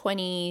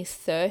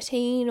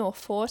 2013 or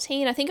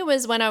 14. I think it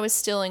was when I was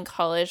still in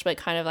college, but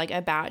kind of like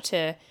about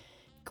to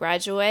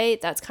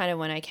graduate. That's kind of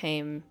when I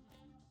came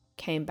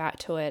back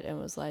to it and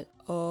was like,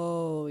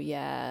 oh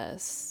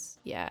yes,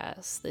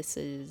 this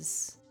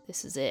is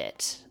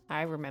it.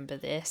 I remember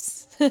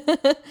this.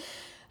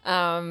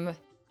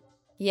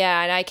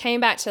 Yeah, and I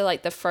came back to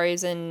like the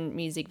Frozen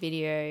music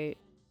video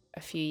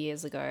a few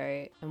years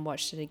ago and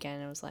watched it again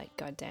and was like,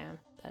 God damn,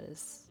 that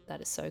is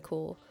so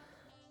cool.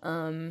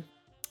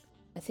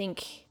 I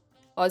think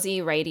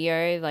Aussie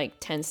radio like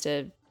tends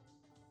to,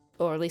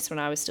 or at least when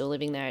I was still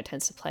living there, it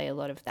tends to play a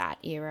lot of that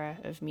era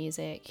of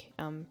music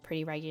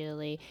pretty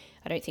regularly.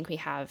 I don't think we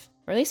have,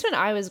 or at least when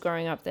I was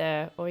growing up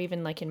there, or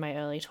even like in my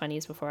early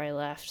 20s before I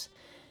left,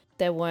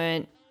 there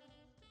weren't,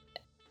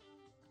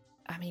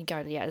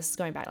 this is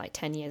going back like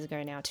 10 years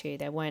ago now too.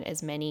 There weren't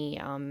as many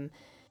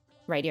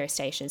radio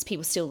stations.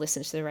 People still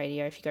listen to the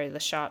radio. If you go to the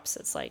shops,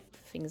 it's like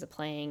things are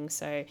playing.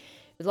 So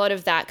a lot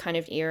of that kind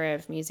of era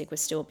of music was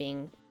still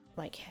being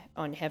like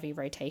on heavy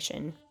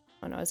rotation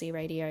on Aussie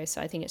radio. So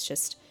I think it's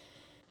just,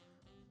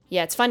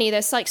 yeah, it's funny.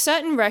 There's like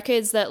certain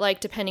records that like,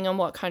 depending on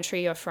what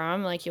country you're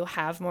from, like you'll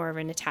have more of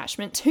an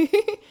attachment to.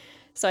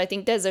 So I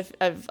think there's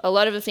a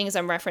lot of the things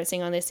I'm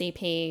referencing on this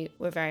EP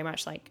were very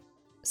much like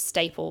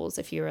staples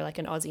if you were like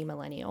an Aussie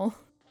millennial.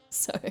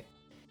 So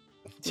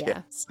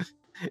yeah. Yes.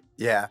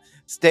 Yeah,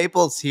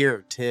 staples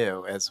here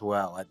too as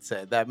well. I'd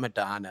say that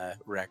Madonna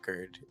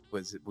record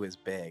was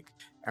big.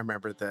 I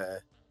remember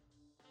the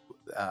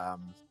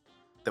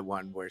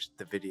one where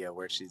the video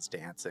where she's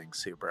dancing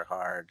super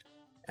hard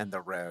and the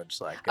road's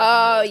like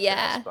behind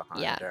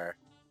her.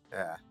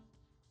 Yeah,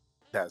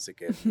 that was a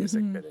good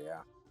music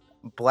video.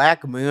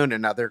 Black Moon,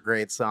 another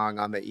great song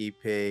on the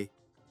EP. It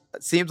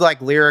seems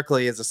like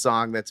lyrically is a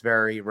song that's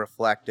very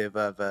reflective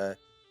of a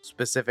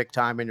specific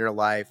time in your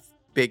life.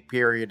 Big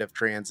period of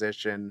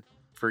transition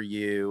for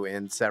you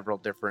in several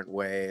different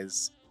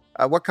ways.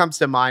 What comes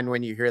to mind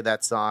when you hear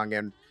that song,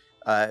 and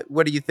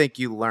what do you think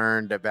you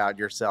learned about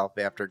yourself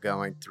after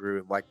going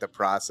through like the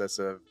process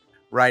of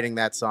writing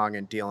that song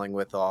and dealing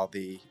with all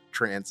the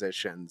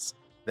transitions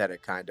that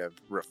it kind of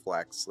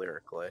reflects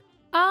lyrically?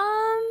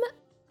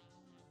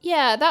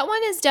 Yeah, that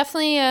one is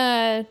definitely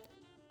a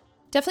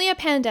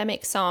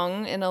pandemic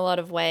song in a lot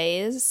of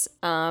ways.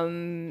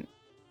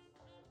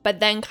 But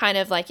then kind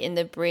of like in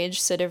the bridge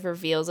sort of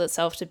reveals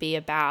itself to be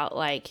about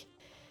like,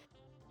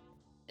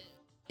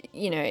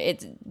 you know,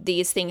 it's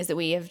these things that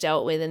we have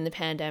dealt with in the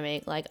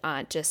pandemic like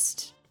aren't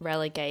just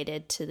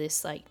relegated to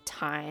this like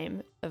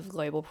time of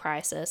global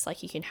crisis.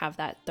 Like you can have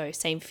those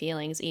same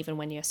feelings even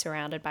when you're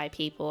surrounded by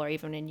people or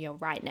even when you're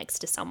right next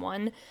to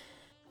someone.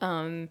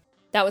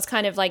 That was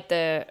kind of like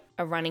a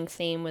running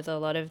theme with a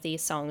lot of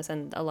these songs,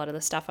 and a lot of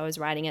the stuff I was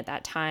writing at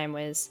that time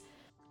was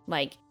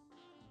like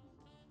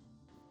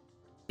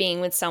being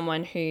with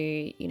someone who,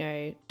 you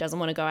know, doesn't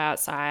want to go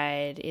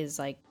outside, is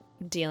like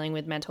dealing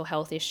with mental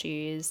health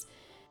issues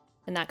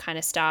and that kind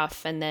of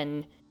stuff. And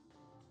then,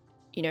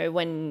 you know,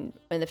 when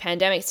the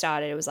pandemic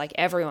started, it was like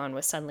everyone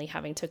was suddenly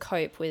having to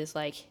cope with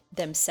like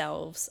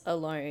themselves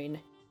alone,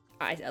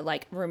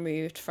 like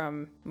removed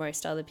from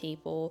most other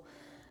people.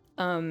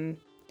 So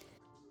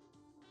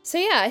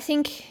yeah, I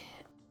think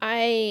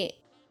I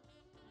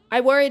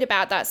worried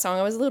about that song.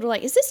 I was a little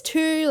like, is this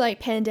too like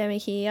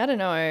pandemic-y? I don't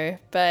know,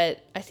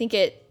 but I think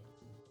I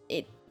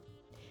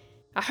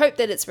hope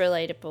that it's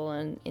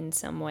relatable in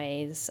some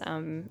ways.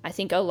 I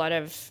think a lot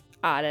of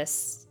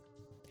artists,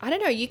 I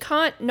don't know, you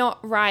can't not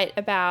write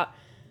about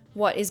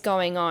what is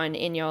going on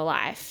in your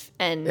life.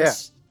 And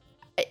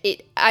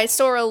I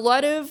saw a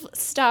lot of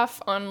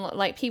stuff on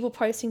like people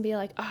posting, be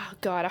like, oh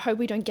God, I hope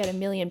we don't get a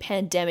million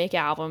pandemic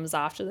albums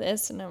after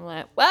this. And I'm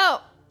like,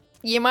 well,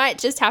 you might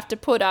just have to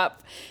put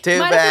up with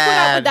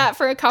that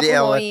for a couple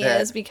more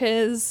years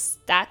because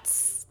that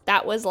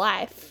was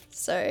life.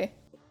 So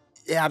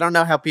yeah, I don't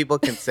know how people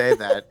can say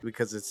that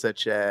because it's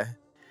such a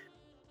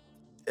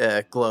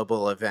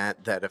global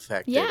event that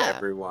affected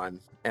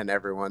everyone and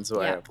everyone's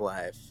way of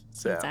life.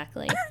 So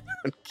exactly. I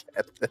don't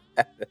get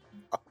that at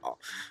all.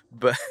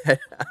 But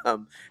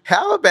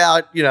how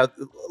about, you know,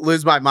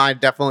 Lose My Mind,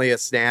 definitely a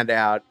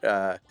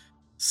standout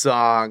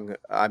song.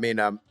 I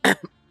mean,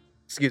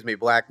 excuse me,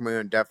 Black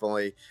Moon,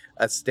 definitely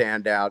a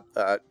standout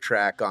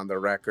track on the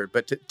record.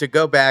 But to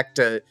go back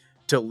to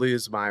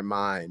Lose My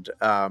Mind,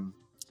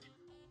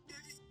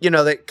 you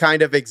know, that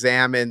kind of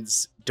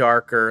examines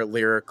darker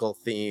lyrical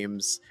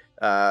themes,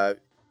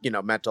 you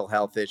know, mental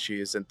health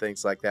issues and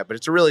things like that. But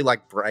it's a really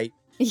like bright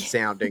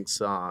sounding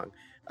song.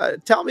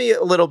 Tell me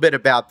a little bit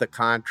about the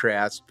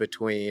contrast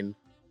between,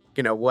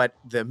 you know, what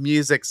the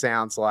music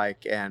sounds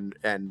like and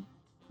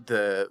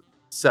the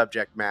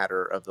subject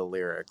matter of the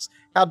lyrics.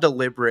 How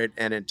deliberate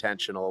and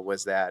intentional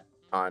was that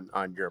on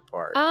your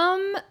part?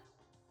 I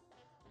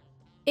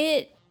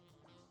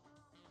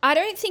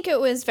don't think it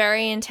was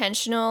very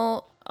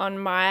intentional on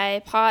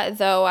my part,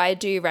 though I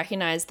do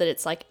recognize that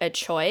it's like a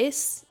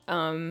choice.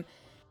 I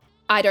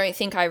don't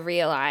think I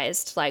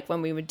realized like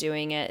when we were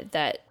doing it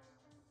that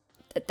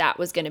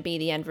was going to be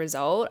the end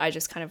result. I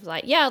just kind of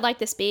like, yeah, I like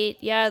this beat.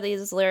 Yeah,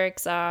 these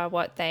lyrics are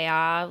what they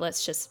are.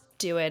 Let's just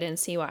do it and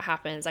see what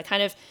happens.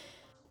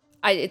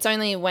 It's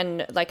only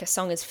when like a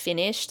song is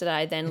finished that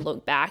I then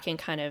look back and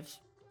kind of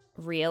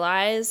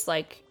realize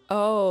like,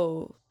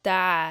 oh,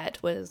 that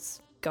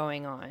was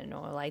going on,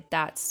 or like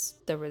that's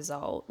the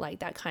result, like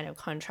that kind of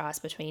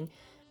contrast between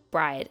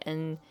bright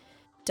and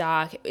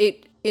dark.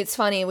 It's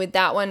funny with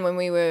that one, when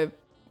we were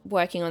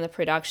working on the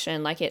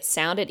production, like it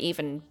sounded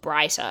even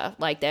brighter,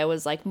 like there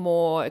was like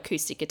more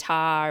acoustic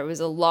guitar, it was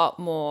a lot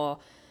more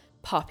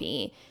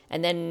poppy.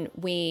 And then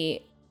I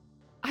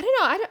don't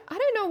know. I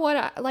don't know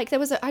what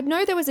I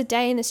know there was a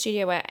day in the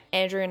studio where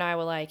Andrew and I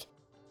were like,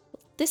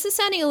 this is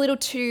sounding a little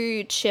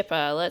too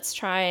chipper. Let's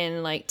try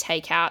and like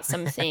take out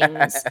some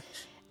things.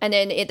 And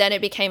then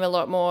it became a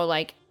lot more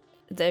like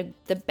the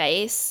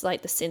bass,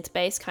 like the synth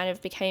bass kind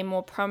of became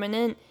more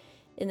prominent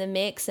in the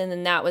mix. And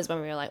then that was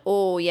when we were like,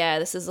 oh yeah,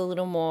 this is got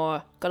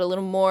a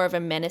little more of a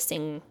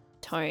menacing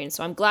tone.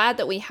 So I'm glad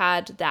that we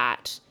had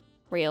that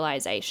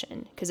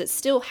realization, because it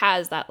still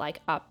has that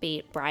like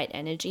upbeat, bright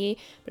energy,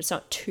 but it's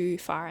not too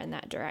far in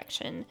that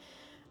direction.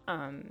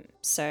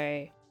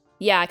 So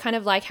yeah, I kind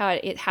of like how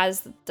it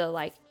has the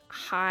like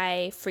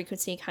high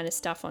frequency kind of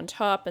stuff on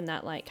top, and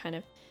that like kind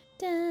of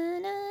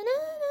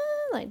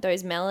like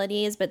those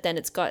melodies, but then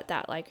it's got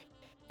that like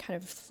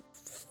kind of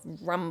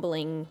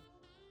rumbling,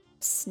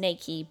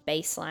 snaky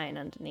bass line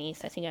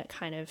underneath. I think it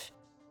kind of,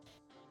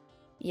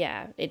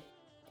 yeah, it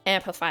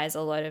amplifies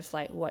a lot of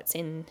like what's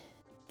in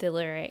the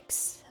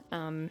lyrics.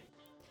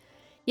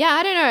 Yeah,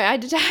 I don't know. I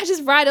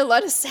just write a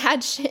lot of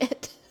sad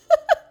shit.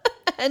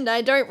 And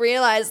I don't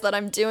realize that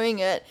I'm doing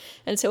it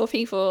until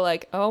people are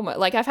like, oh my,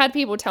 like I've had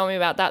people tell me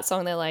about that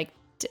song. They're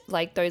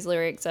like those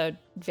lyrics are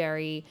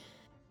very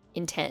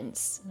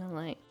intense. And I'm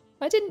like,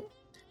 I didn't.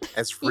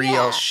 It's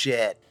real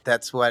shit.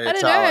 That's what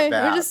it's all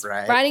about, we're just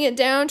right? writing it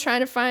down,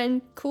 trying to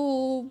find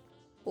cool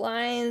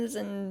lines.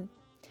 And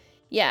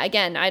yeah,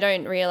 again, I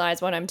don't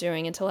realize what I'm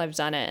doing until I've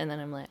done it. And then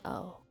I'm like,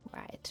 oh,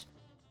 right.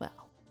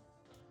 Well.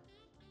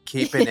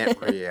 Keeping it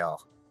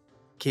real.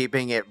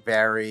 Keeping it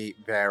very,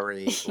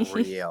 very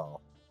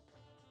real.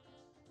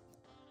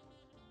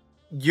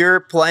 You're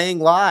playing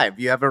live.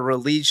 You have a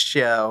release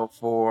show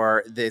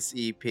for this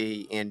EP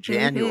in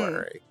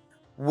January.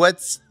 Mm-hmm.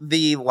 What's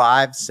the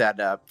live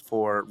setup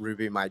for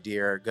Ruby My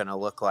Dear gonna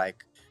look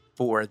like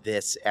for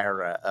this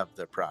era of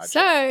the project?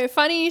 So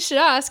funny you should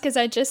ask, because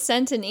I just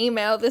sent an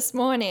email this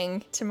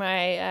morning to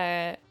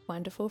my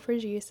wonderful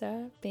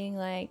producer being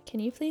like,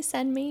 can you please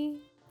send me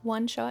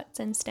one-shots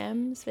and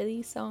stems for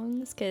these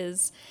songs?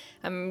 Because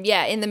I'm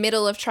in the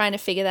middle of trying to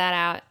figure that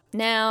out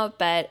now.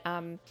 But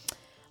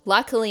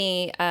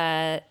luckily,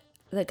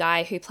 the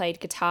guy who played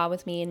guitar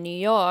with me in New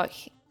York,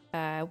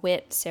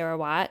 Whit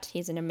Sarawat,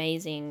 he's an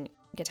amazing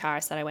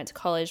guitarist that I went to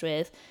college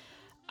with.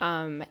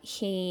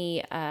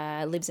 He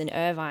lives in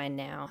Irvine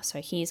now, so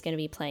he's going to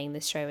be playing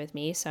this show with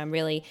me. So I'm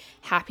really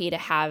happy to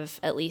have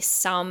at least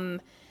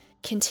some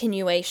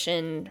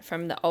continuation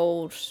from the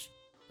old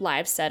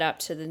live setup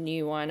to the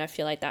new one. I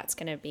feel like that's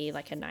going to be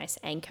like a nice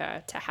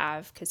anchor to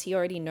have, because he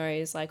already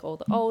knows like all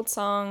the old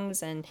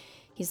songs and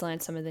he's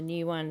learned some of the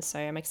new ones. So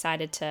I'm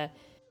excited to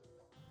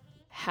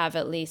have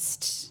at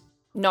least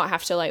not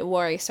have to like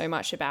worry so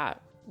much about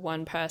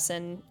one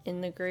person in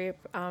the group.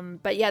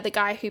 But yeah, the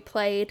guy who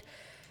played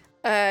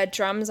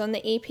drums on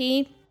the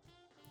EP,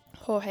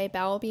 Jorge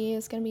Balby,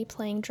 is going to be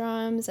playing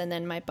drums, and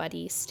then my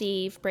buddy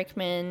Steve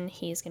Brickman,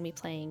 he's going to be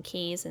playing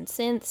keys and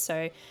synth.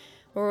 So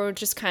I'm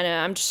just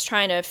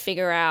trying to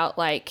figure out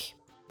like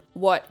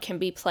what can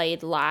be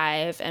played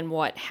live and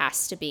what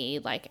has to be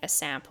like a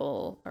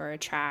sample or a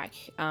track.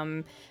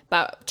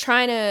 But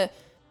trying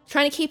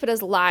to keep it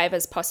as live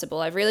as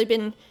possible. I've really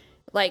been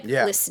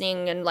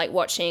listening and like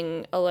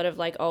watching a lot of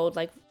like old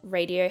like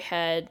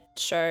Radiohead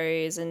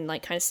shows and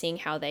like kind of seeing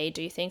how they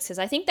do things, because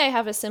I think they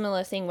have a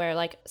similar thing where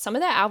like some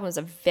of their albums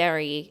are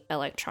very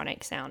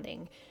electronic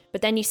sounding,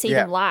 but then you see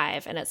them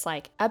live and it's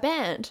like a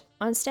band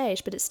on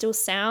stage, but it still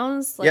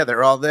sounds like,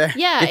 they're all there.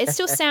 It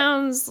still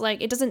sounds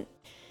like it doesn't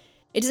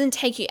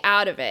take you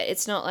out of it.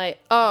 It's not like,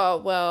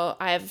 oh well,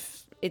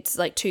 it's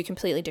like two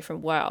completely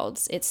different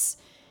worlds.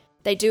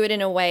 They do it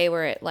in a way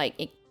where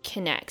it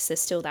connects. There's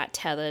still that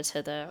tether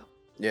to the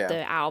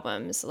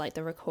albums, like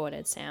the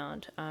recorded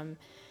sound.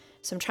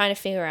 So I'm trying to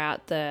figure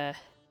out the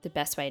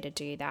best way to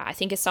do that. I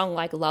think a song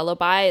like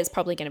Lullaby is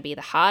probably going to be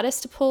the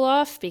hardest to pull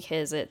off,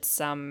 because it's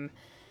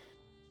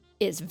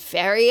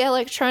very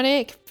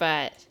electronic,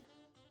 but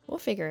we'll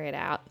figure it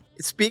out.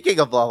 Speaking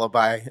of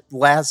Lullaby,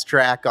 last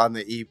track on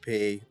the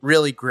EP,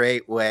 really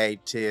great way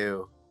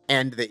to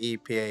end the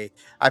EP.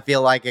 I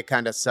feel like it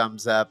kind of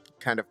sums up,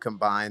 kind of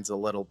combines a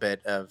little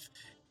bit of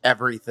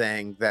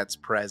everything that's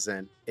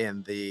present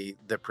in the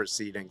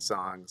preceding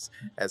songs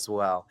as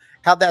well.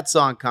 How'd that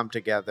song come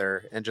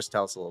together? And just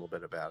tell us a little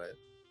bit about it.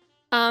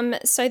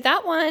 So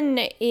that one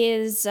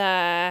is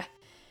that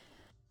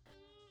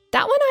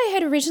one I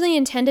had originally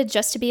intended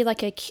just to be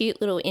like a cute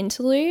little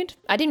interlude.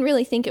 I didn't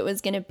really think it was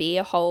going to be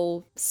a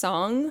whole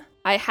song.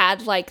 I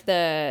had like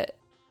the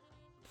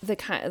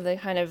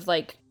kind of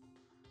like,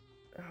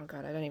 oh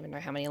god, I don't even know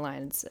how many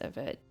lines of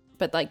it,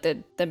 but like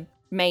the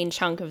main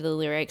chunk of the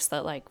lyrics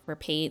that like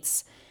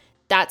repeats,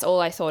 that's all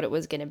I thought it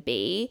was going to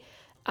be.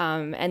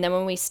 And then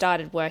when we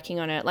started working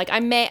on it, like I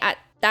made at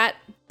that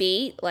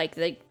beat, like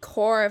the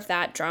core of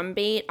that drum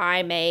beat,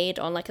 I made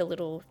on like a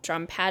little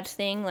drum pad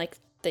thing like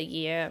the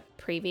year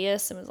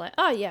previous, and was like,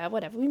 oh yeah,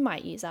 whatever, we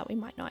might use that, we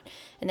might not.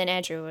 And then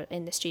Andrew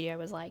in the studio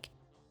was like,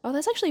 oh,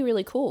 that's actually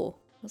really cool.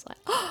 I was like,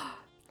 oh.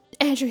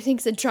 Andrew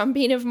thinks a drum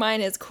beat of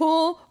mine is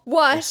cool.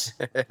 What?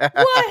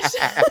 What?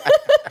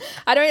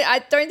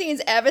 I don't think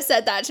he's ever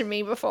said that to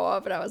me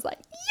before, but I was like,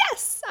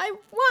 yes, I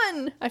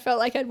won. I felt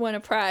like I'd won a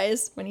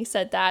prize when he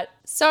said that.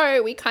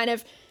 So we kind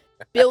of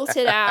built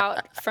it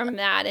out from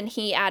that, and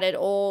he added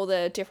all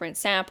the different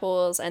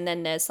samples, and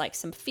then there's like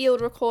some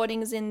field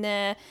recordings in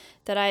there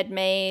that I'd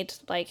made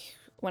like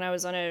when I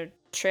was on a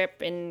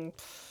trip in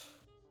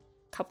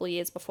a couple of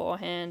years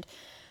beforehand.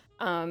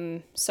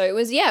 So it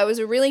was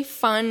a really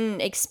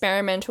fun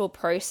experimental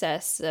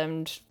process,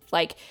 and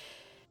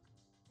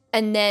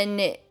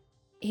then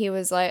he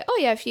was like, oh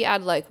yeah, if you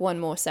add like one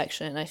more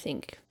section, I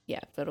think, yeah,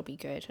 that'll be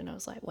good. And I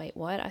was like, wait,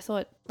 what? I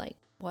thought like,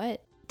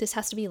 what? This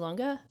has to be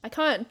longer? I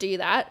can't do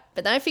that.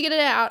 But then I figured it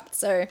out.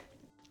 So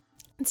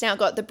it's now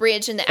got the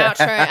bridge and the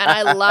outro, and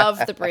I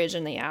love the bridge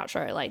and the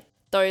outro. Like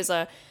those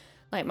are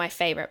like my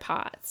favorite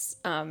parts.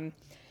 And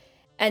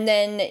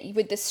then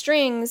with the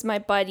strings, my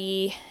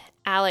buddy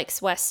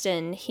Alex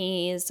Weston,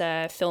 he's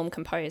a film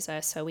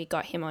composer, so we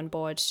got him on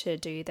board to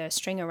do the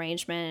string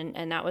arrangement,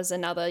 and that was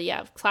another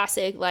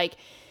classic like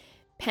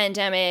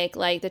pandemic,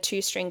 like the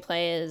two string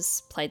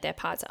players played their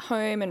parts at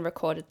home and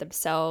recorded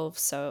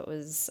themselves, so it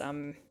was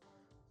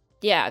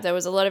there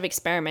was a lot of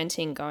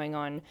experimenting going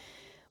on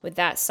with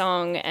that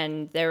song,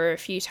 and there were a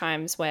few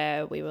times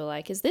where we were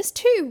like, is this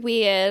too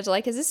weird,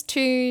 like is this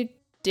too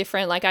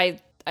different? Like I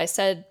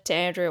said to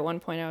Andrew at one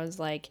point, I was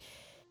like,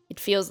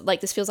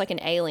 this feels like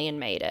an alien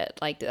made it.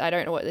 Like, I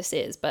don't know what this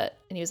is, and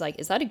he was like,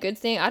 is that a good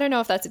thing? I don't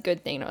know if that's a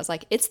good thing. And I was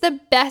like, it's the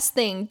best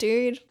thing,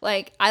 dude.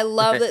 Like, I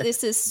love that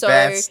this is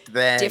so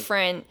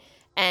different,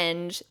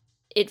 and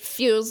it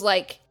feels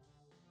like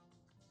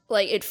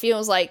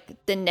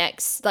the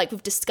next, like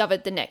we've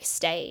discovered the next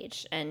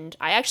stage. And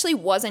I actually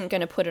wasn't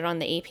going to put it on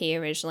the EP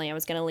originally. I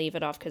was going to leave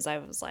it off because I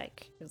was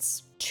like,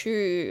 it's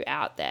too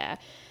out there.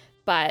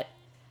 But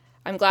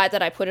I'm glad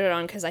that I put it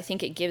on because I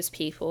think it gives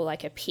people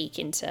like a peek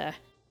into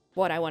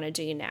what I want to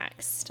do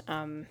next.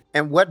 And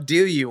what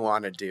do you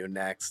want to do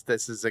next?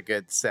 This is a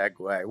good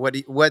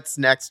segue. What's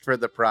next for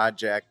the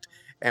project,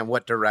 and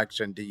what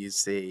direction do you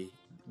see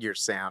your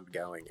sound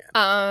going in?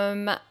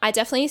 I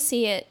definitely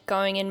see it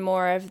going in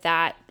more of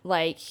that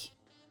like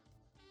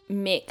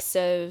mix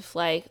of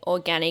like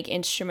organic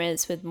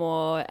instruments with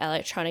more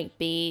electronic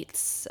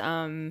beats.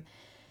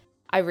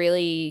 I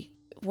really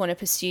want to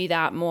pursue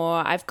that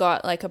more. I've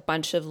got like a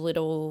bunch of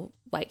little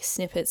like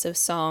snippets of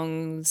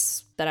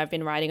songs that I've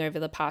been writing over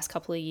the past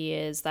couple of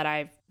years that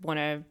I want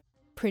to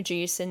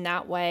produce in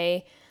that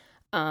way.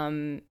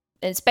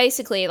 It's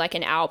basically like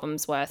an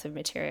album's worth of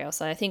material.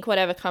 So I think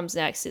whatever comes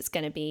next, it's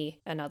going to be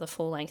another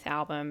full-length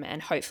album,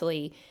 and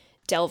hopefully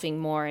delving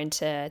more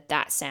into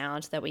that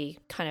sound that we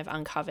kind of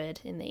uncovered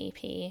in the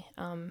EP.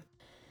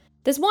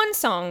 There's one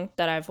song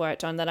that I've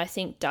worked on that I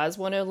think does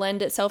want to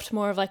lend itself to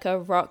more of like a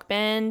rock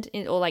band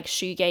or like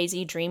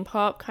shoegazy dream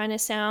pop kind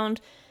of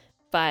sound.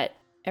 But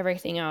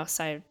everything else,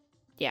 I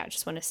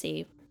just want to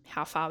see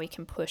how far we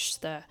can push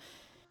the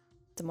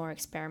more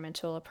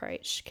experimental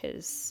approach,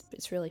 because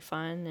it's really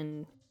fun.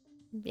 And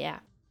yeah.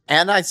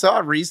 And I saw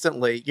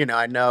recently,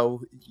 I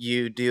know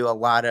you do a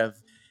lot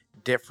of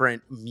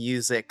different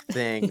music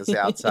things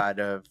outside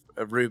of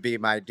Ruby,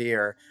 My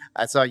Dear.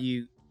 I saw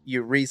you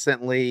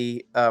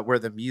recently were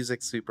the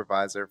music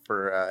supervisor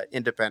for an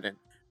independent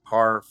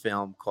horror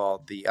film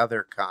called The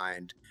Other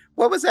Kind.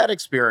 What was that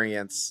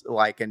experience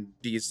like, and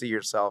do you see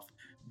yourself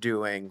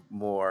doing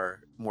more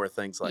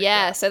things like that?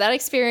 Yeah, so that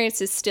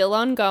experience is still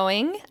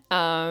ongoing.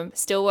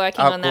 Still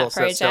working on that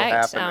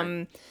project.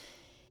 So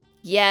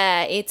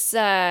it's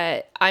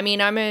I'm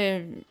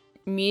a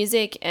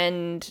music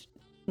and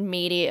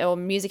media, or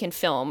music and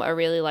film are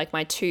really like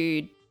my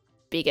two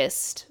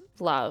biggest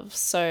loves.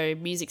 So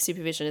music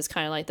supervision is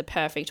kind of like the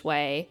perfect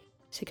way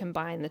to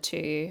combine the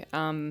two.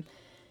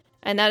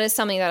 And that is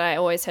something that I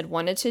always had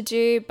wanted to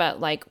do, but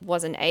like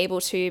wasn't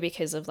able to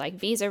because of like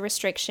visa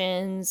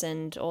restrictions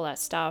and all that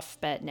stuff.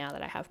 But now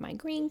that I have my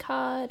green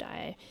card,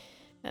 I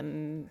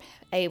am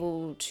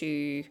able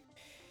to,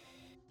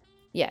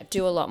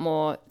 do a lot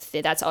more.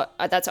 That's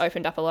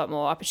opened up a lot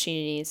more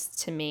opportunities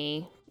to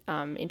me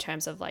in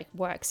terms of like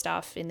work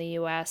stuff in the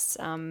US.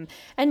 And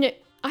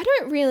I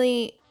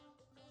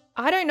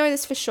don't know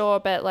this for sure,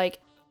 but like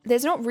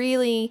there's not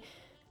really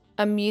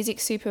a music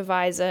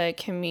supervisor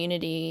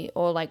community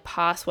or like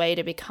pathway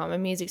to become a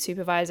music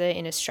supervisor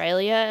in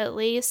Australia, at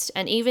least.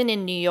 And even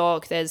in New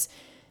York, there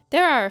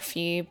are a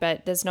few,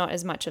 but there's not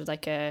as much of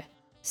like a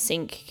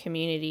sync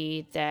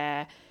community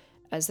there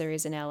as there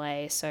is in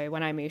LA. So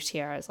when I moved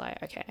here, I was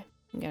like, okay,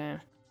 I'm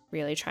gonna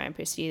really try and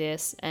pursue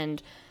this,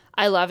 and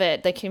I love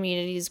it. The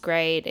community is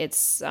great.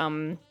 It's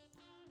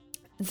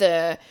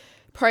the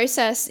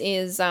process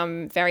is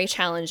very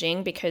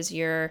challenging because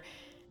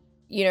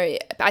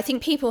I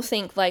think people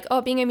think like,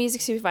 oh, being a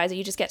music supervisor,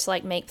 you just get to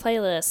like make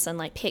playlists and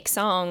like pick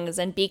songs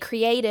and be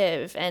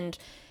creative. And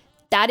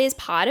that is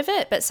part of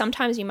it. But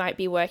sometimes you might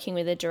be working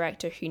with a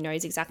director who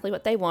knows exactly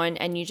what they want,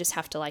 and you just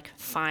have to like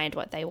find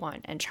what they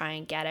want and try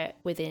and get it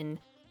within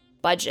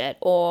budget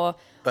or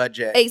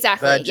budget.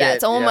 Exactly. Budget, yeah,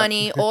 it's all yeah.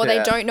 money, or they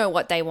Yeah. don't know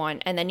what they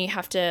want, and then you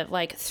have to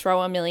like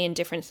throw a million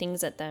different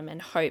things at them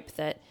and hope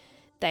that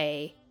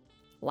they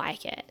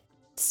like it.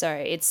 So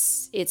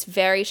it's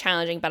very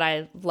challenging, but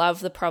I love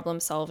the problem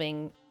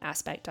solving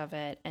aspect of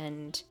it.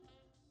 And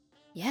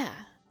yeah,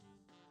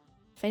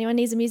 if anyone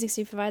needs a music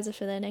supervisor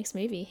for their next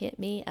movie, hit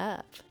me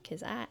up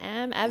because I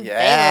am available.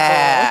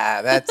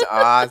 Yeah, that's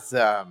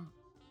awesome.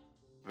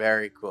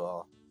 Very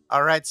cool.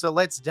 All right, so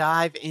let's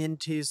dive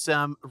into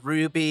some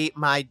Ruby,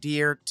 My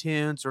Dear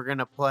tunes. We're going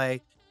to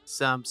play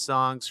some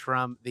songs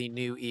from the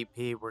new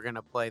EP. We're going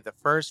to play the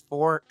first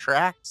 4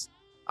 tracks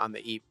on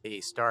the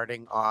EP,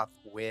 starting off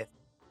with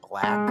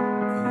Black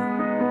Moon.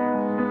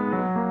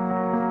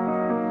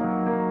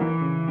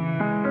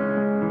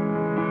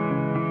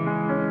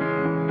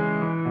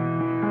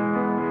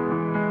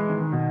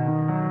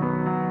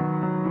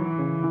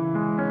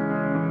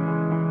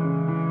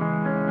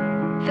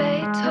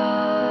 They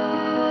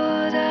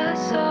told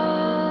us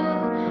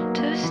all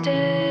to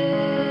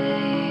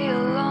stay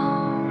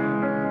alone,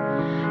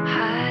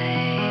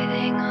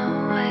 hiding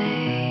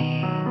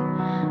away,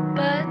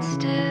 but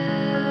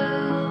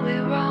still we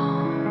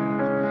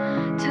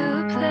roam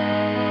to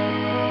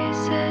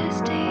places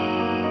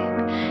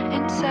deep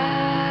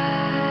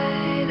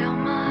inside our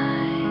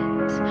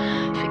minds.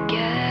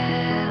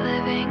 Forget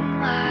living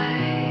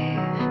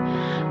life.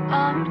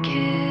 I'm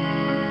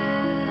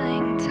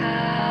killing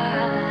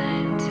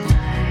time tonight.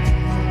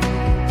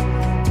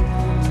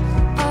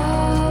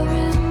 I'll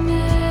remain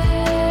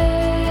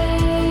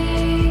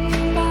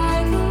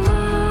by the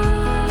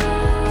light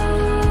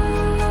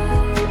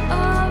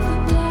of the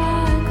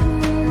black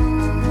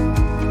moon.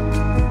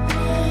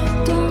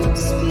 Don't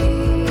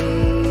speak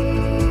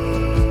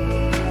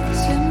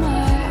to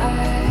my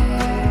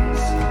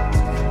eyes.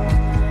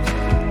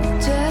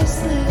 Just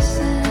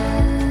listen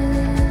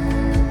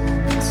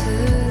to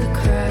the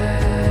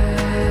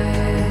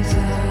cries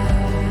outside.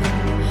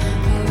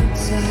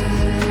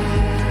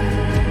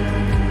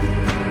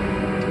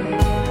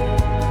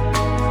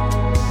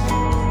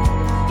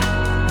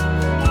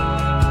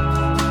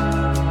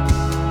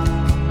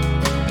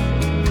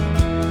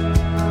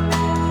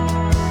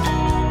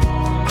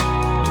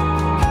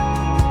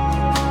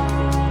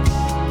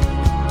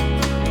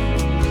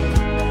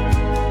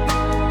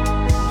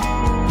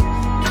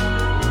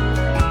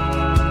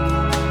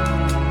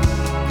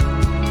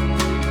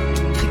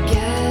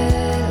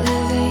 Forget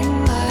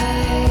living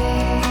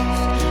life.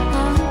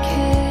 I'm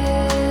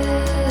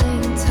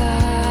killing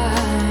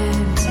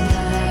time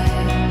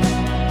tonight.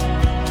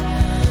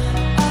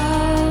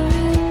 I'll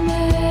remain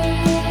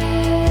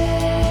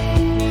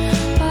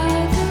by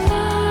the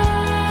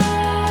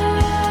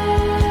light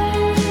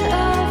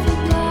of the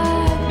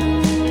black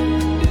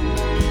moon.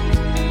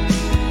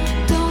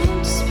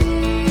 Don't speak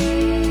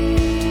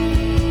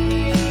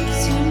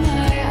to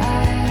my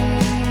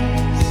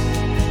eyes.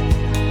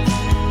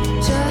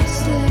 Just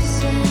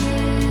listen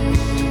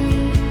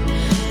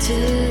to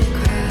the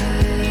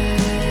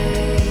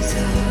cries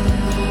outside.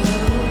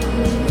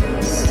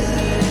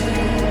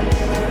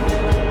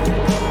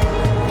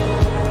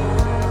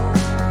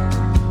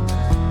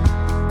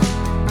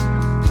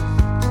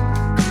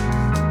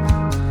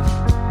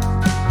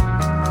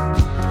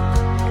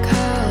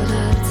 Curled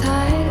up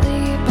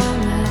tightly by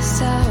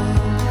myself.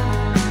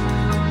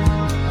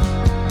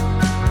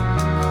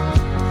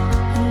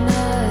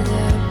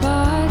 Another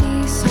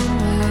body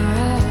somewhere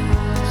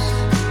else.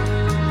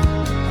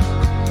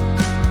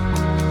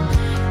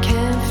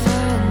 Can't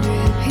find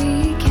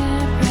repeat,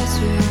 can't press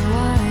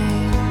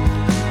rewind.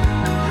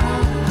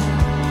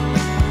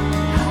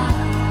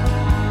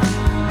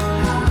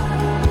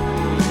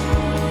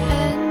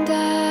 And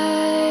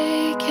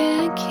I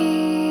can't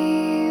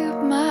keep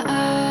my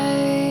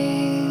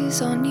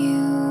eyes on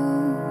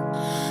you.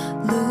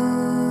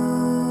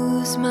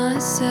 Lose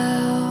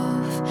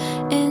myself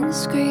in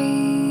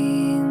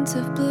screens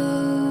of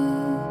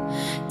blue,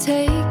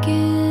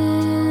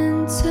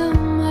 taking too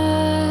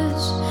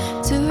much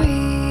to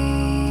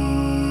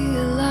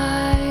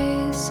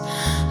realize.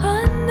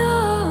 I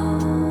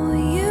know,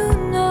 you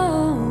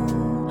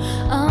know,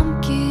 I'm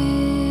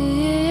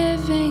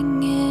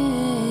giving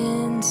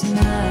in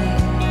tonight.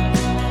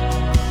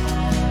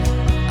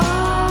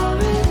 I'll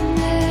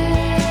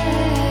remain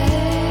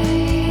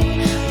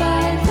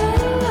by the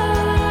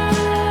light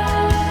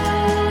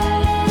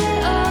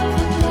of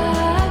the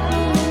black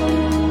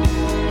moon.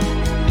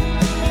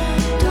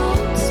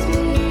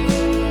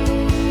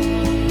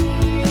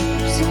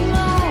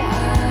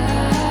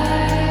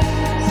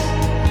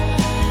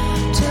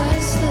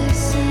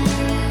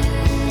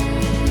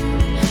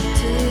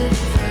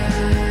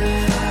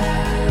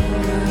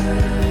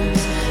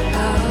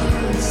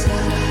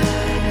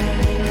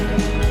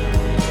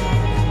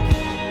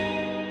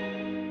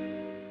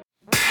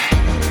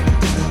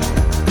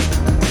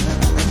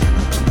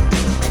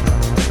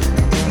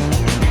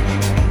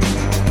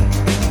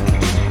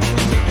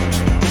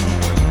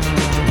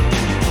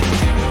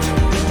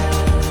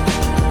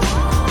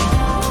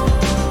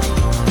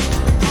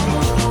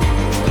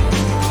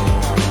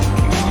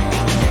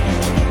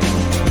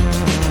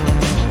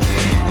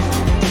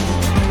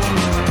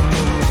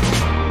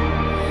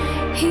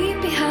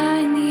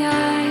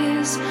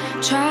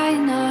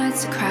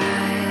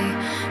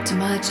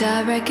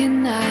 I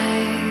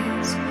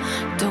recognize.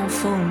 Don't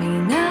fool me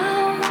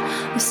now.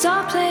 We'll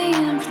stop playing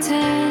and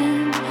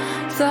pretend.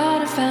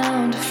 Thought I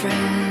found a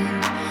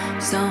friend,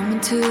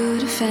 someone to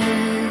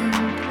defend.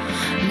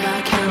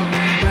 Now can you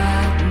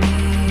wrap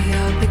me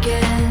up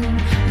again?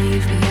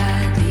 Leave me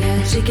at the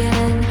edge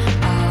again.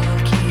 I'll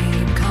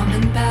keep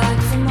coming back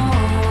for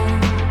more.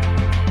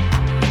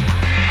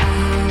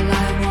 Our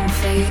light won't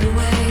fade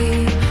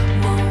away,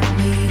 won't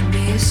lead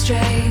me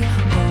astray.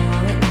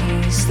 Or at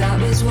least that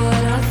was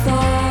what I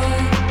thought.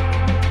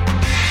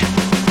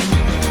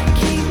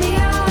 Keep me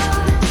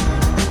out,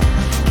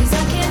 'cause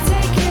I can't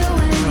take it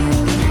when you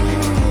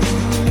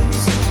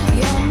lose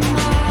your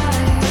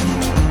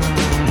mind.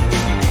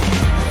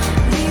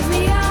 Leave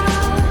me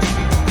out,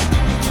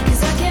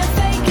 'cause I can't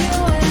fake it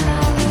when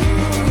I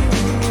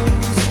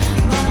lose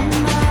my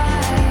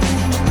mind.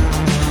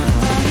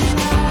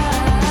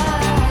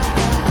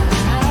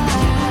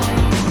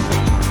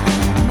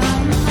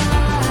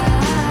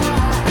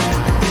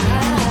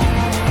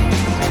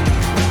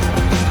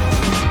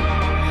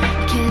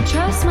 Can't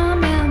trust my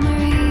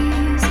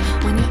memories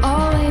when you're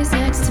always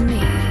next to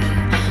me.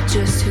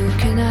 Just who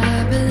can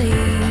I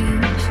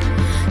believe?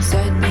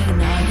 Certainly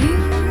not you.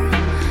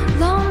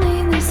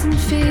 Loneliness and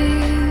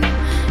fear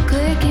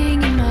clicking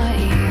in my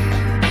ear.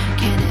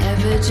 Can't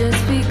ever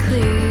just be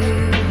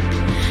clear.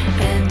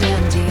 And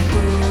empty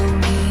pull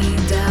me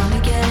down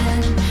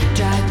again.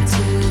 Drag me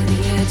to the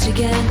edge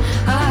again.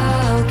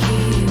 I'll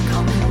keep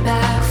coming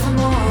back for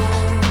more.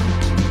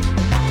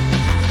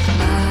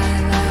 My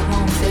light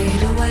won't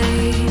fade away,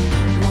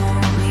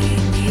 won't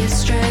lead me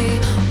astray,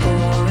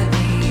 or at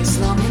least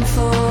longing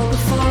for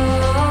before.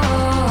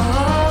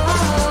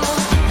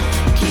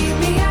 Keep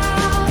me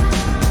out,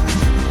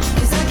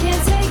 'cause I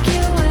can't take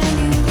it when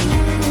you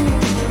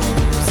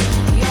lose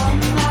your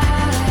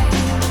mind.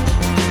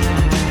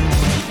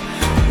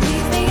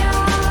 Leave me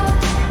out,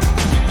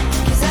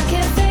 'cause I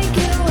can't fake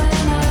it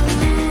when I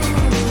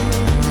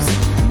lose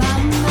my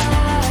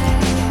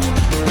mind.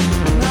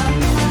 My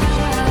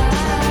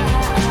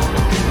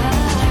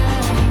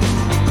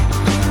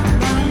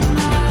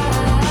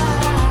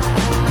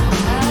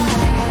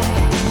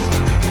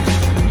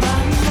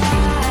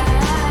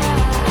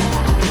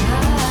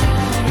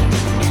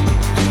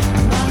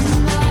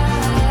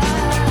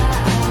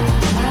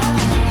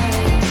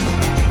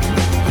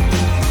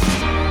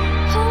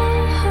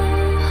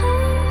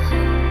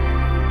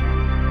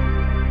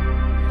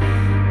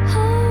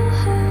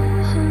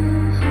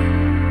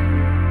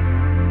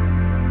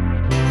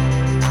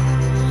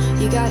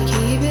You gotta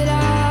keep it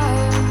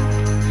out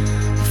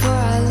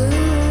before I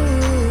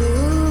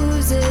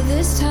lose it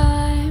this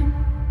time.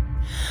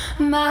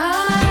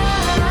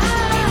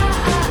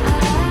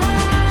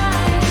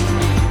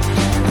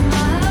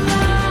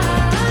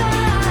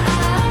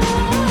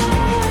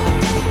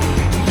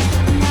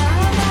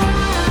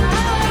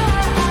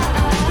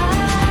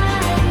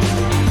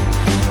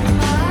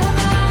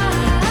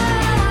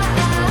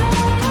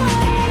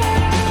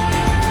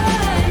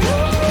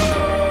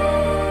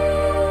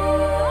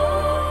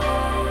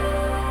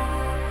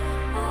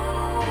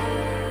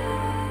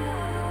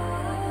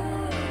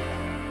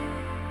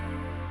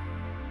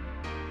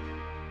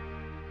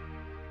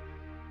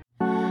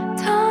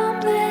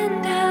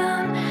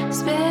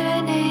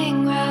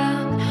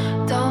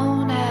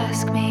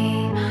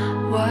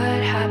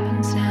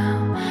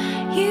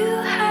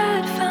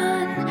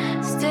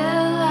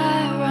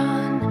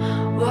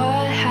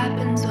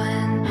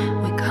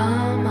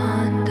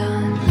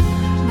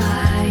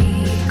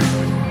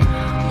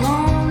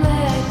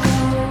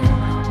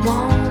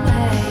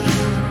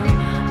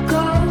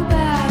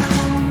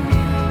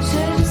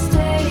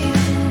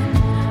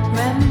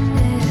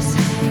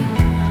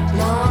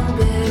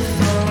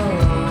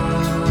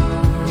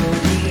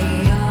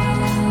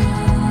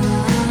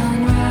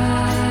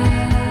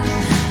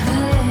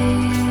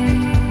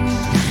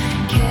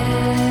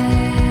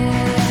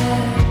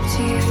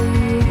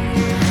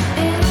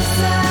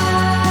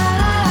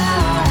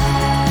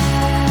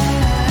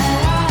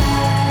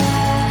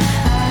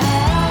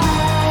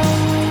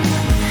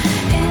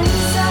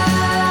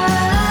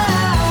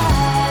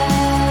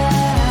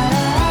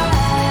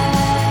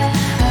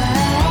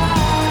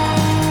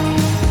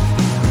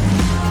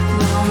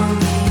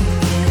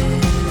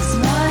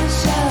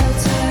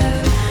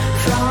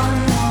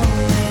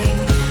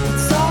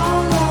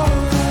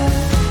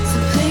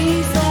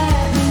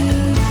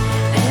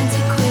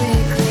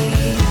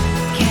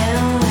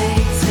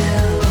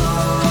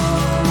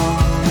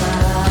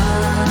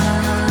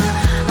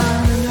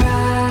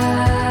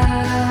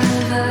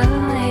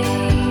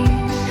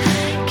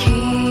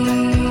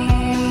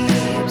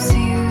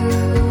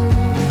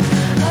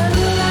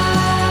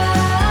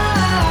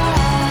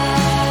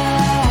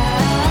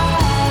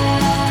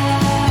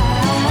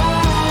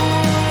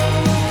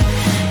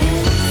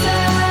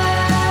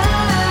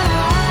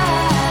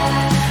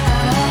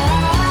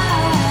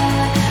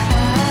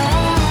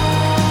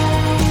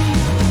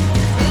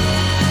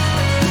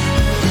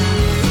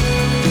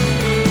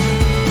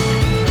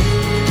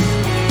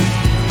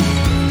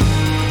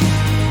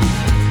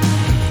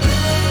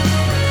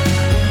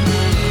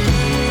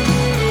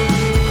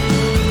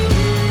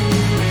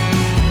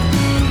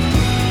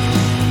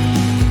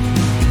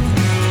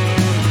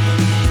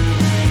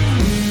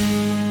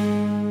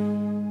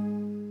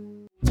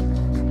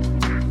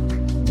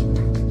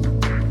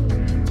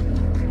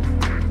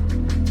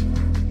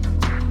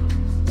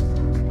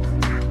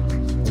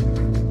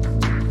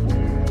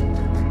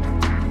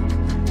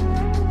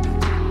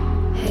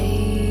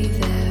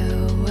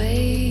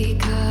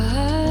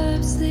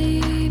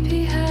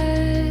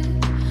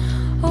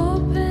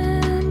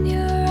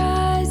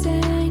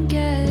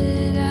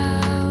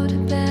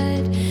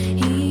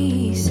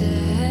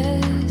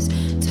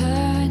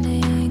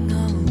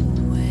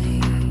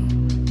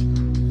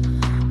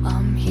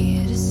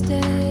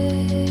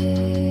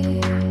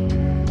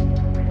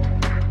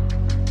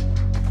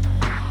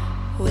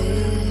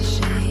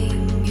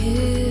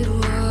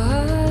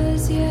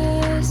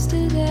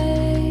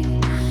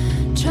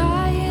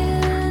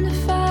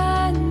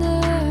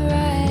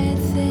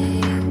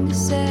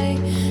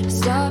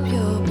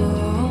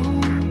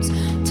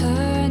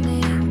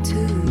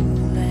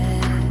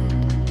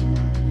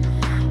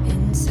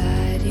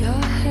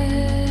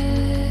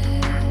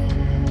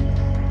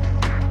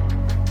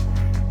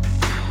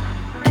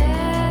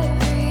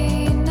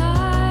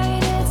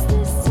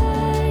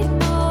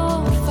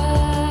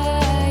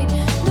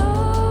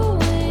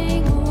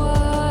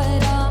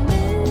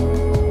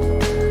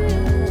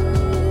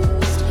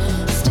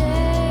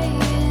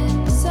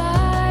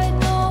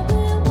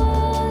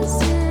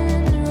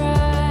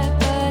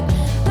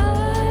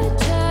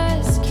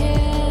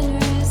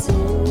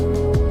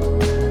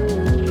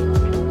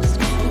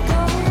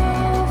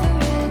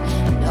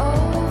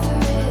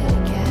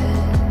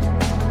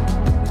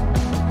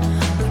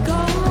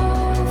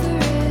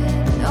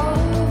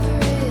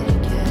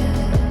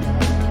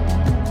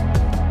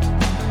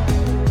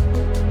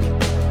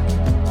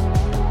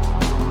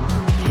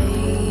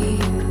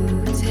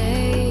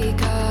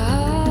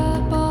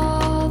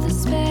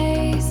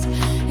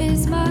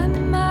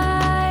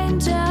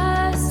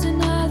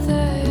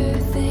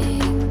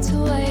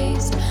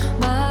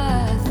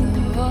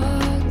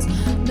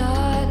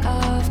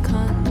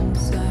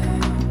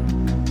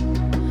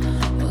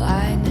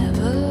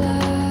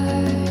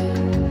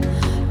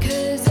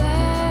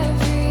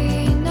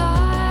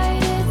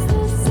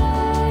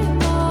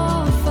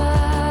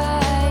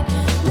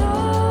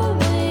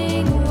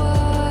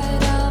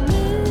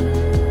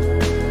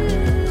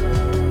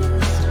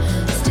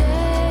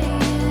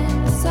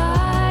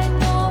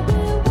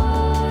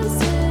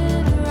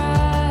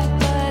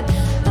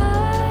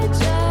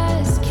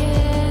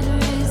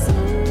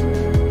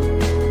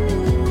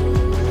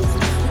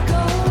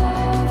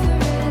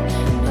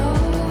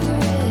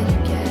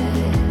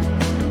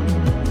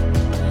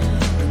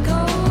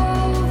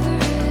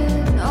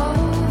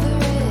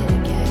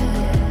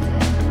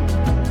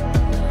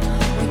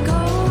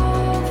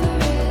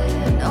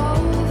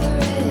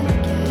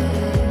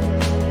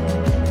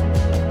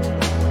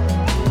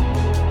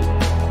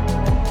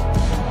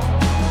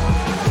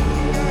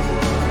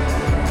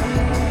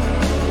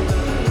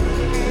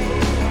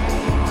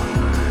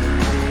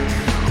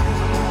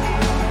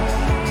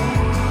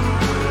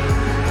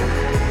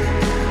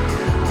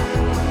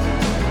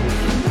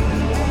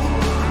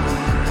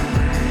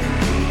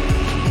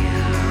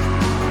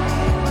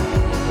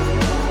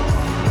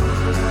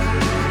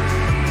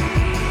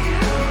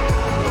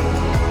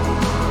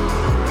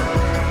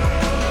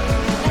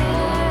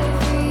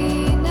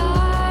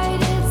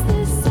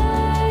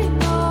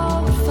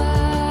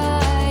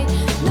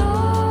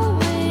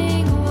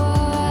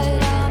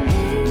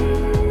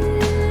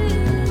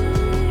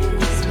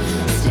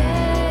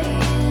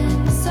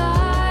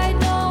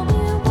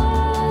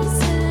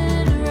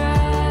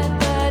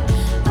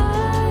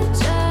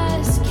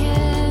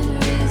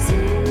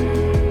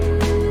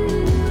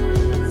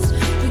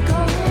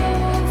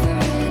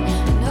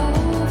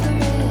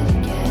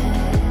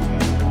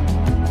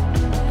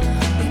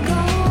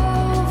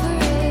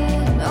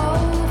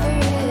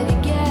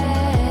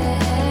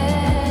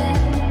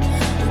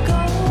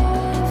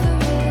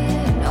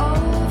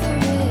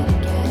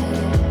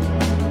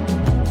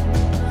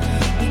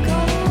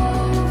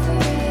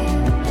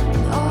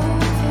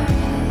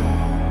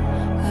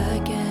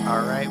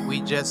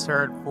 just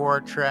heard 4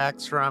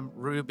 tracks from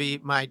Ruby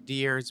My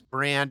Dear's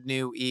brand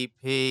new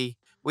EP.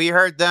 We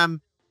heard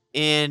them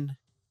in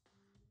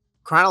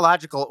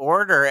chronological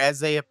order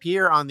as they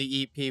appear on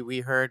the EP. We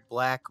heard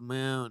Black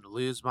Moon,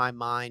 Lose My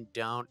Mind,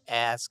 Don't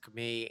Ask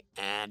Me,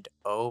 and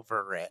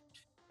Over It.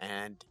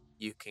 And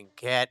you can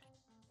get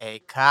a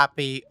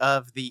copy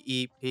of the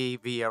EP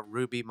via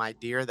Ruby My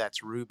Dear.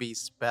 That's Ruby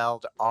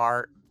spelled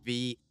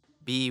RVBY,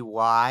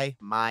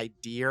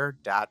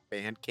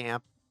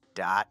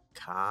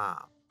 mydear.bandcamp.com.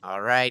 All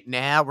right,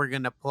 now we're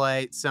going to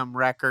play some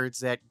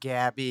records that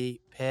Gabby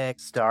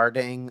picked,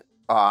 starting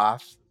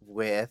off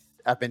with,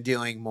 I've been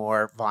doing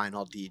more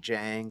vinyl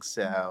DJing,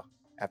 so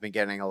I've been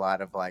getting a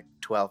lot of like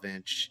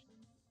 12-inch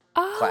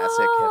classic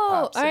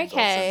hip-hop singles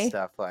and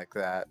stuff like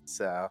that.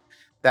 So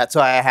that's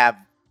why I have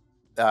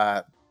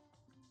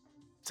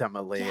some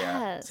Aaliyah.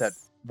 Yes. So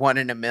 1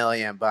 in a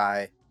Million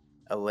by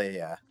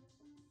Aaliyah.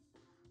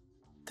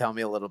 Tell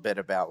me a little bit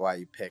about why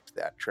you picked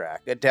that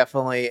track.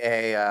 Definitely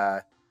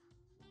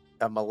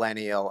a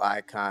millennial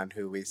icon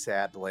who we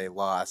sadly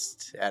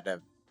lost at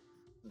a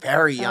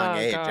very young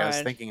age. God. I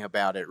was thinking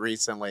about it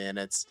recently, and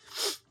it's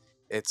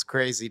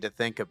crazy to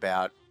think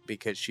about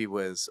because she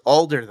was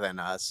older than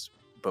us,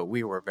 but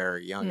we were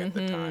very young at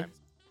the time.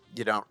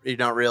 You don't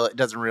really, it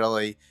doesn't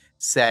really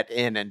set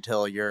in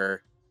until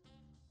you're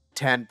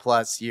 10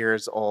 plus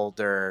years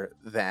older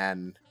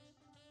than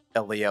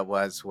Aaliyah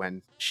was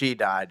when she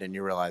died, and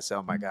you realize,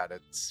 oh my God,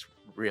 it's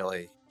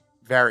really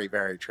very,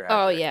 very tragic.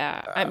 Oh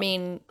yeah, I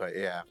mean, but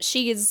yeah,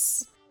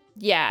 she's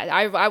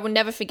I will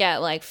never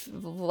forget like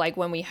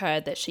when we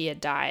heard that she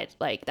had died.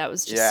 Like that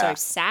was just so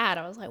sad.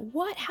 I was like,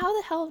 what? How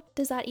the hell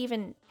does that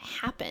even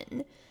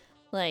happen?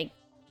 Like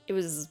it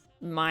was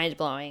mind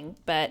blowing.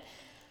 But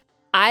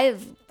I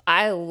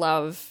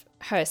love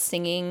her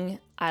singing.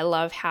 I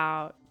love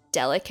how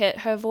delicate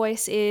her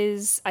voice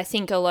is. I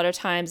think a lot of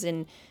times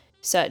in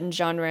certain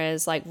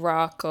genres like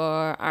rock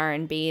or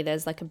R&B,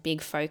 there's like a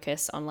big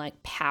focus on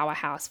like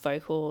powerhouse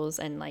vocals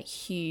and like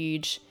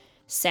huge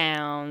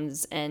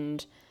sounds,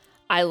 and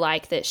I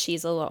like that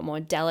she's a lot more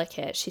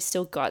delicate. She's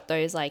still got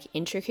those like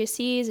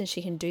intricacies and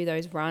she can do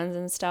those runs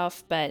and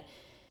stuff, but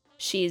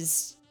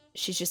she's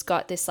just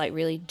got this like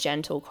really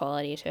gentle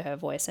quality to her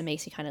voice that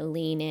makes you kind of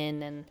lean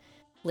in and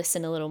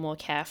listen a little more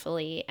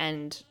carefully.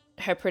 And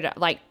her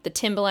like the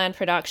Timbaland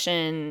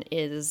production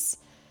is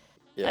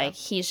like,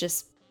 he's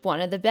just one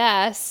of the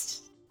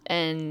best,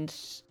 and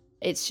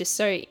it's just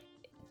so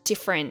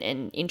different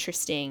and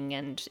interesting,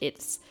 and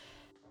it's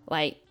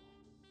like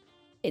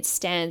it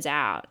stands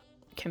out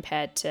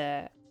compared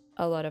to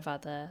a lot of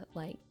other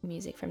like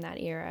music from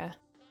that era.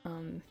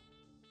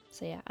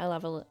 So yeah, I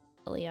love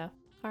Aaliyah.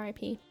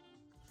 R.I.P.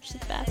 She's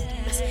the best.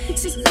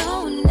 She's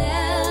no one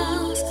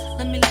else.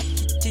 Let me let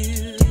you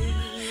do.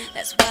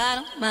 That's why I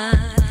don't mind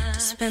to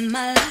spend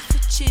my life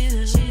with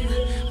you.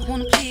 I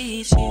wanna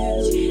please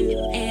you in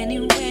any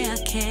way I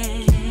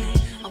can.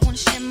 I wanna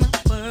share my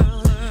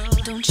world.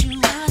 Don't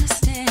you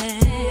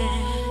understand?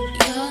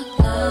 Your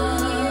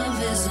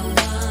love is a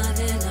 1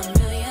 in a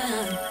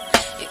million.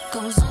 It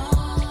goes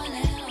on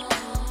and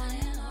on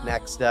and on.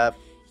 Next up,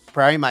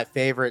 probably my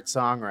favorite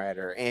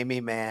songwriter, Amy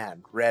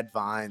Mann, Red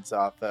Vines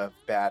off of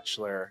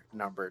Bachelor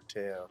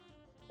 #2.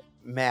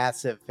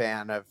 Massive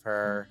fan of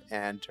her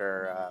and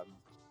her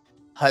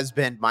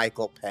husband,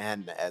 Michael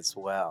Penn, as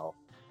well,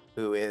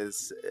 who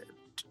is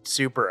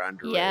super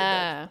underrated.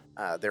 Yeah.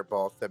 They're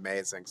both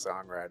amazing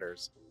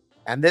songwriters.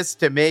 And this,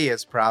 to me,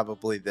 is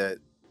probably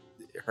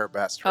her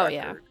best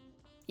record,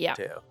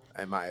 too,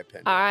 in my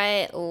opinion.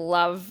 I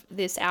love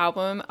this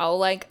album. I'll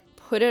like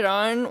put it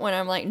on when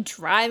I'm like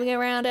driving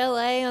around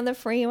LA on the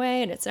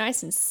freeway and it's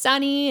nice and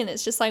sunny, and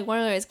it's just like one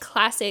of those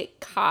classic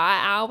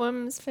car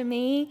albums for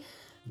me.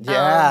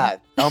 Yeah.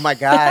 Oh my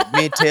God.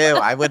 Me too.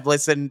 I would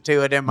listen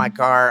to it in my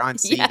car on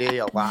CD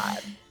a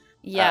lot.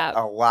 Yeah.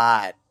 A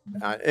lot.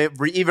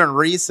 Even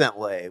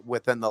recently,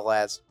 within the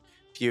last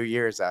few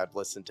years, I'd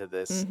listen to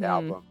this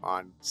album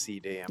on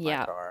CD in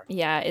my car.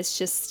 Yeah.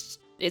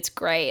 It's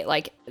great.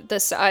 Like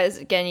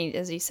again,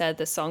 as you said,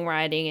 the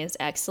songwriting is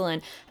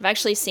excellent. I've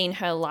actually seen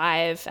her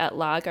live at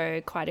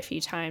Largo quite a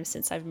few times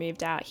since I've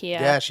moved out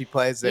here. Yeah, she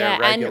plays there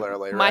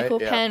regularly, and right?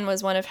 Michael Penn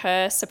was one of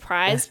her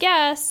surprise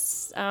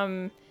guests.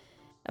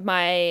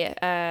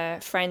 My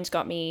friend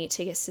got me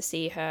tickets to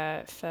see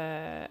her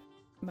for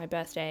my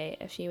birthday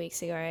a few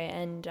weeks ago,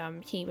 and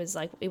he was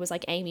like, it was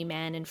like Amy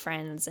Mann and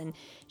Friends, and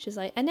she's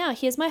like, and now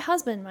here's my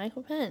husband,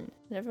 Michael Penn,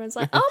 and everyone's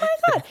like, oh my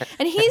God.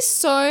 And he's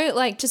so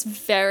like just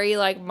very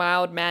like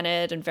mild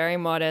mannered and very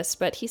modest,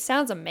 but he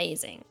sounds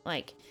amazing.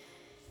 Like,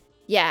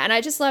 yeah, and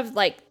I just love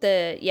like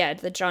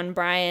the John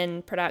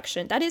Bryan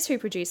production. That is who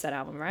produced that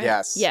album, right?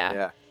 Yes.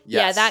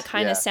 Yeah, that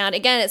kind of sound.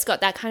 Again, it's got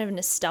that kind of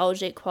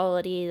nostalgic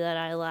quality that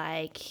I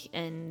like.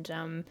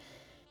 And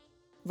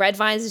Red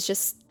Vines is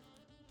just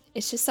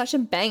such a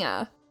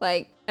banger.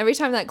 Like every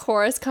time that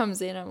chorus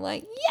comes in, I'm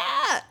like,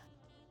 yeah.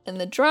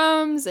 And the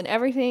drums and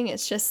everything,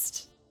 it's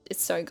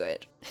so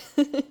good.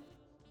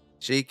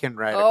 She can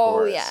write a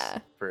chorus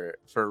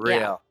for real.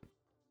 Yeah.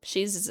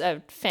 She's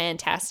a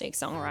fantastic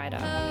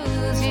songwriter.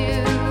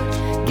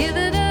 Give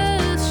it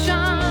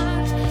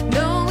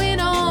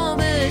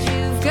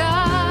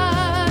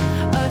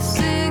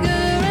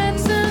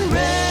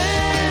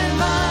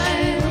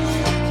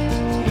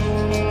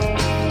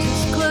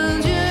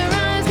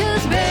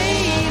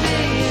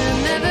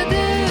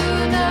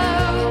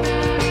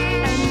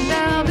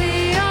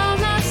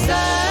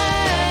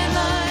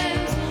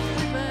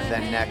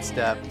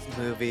mixed up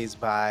movies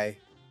by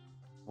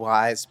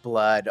Wise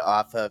Blood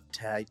off of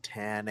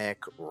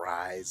Titanic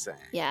Rising.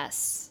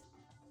 Yes.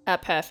 A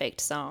perfect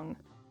song.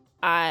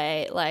 So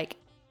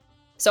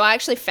I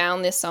actually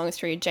found this song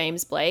through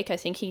James Blake. I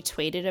think he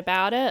tweeted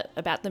about it,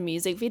 about the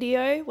music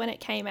video when it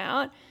came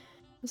out. I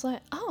was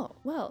like, oh,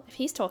 well, if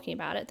he's talking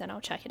about it, then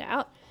I'll check it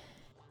out.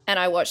 And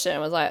I watched it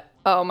and was like,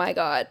 oh my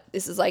God,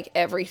 this is like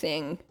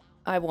everything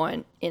I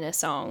want in a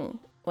song.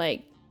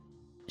 Like,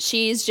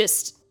 she's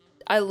just,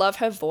 I love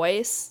her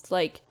voice.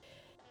 Like,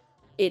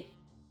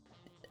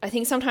 I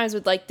think sometimes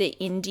with like the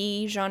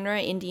indie genre,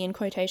 indie in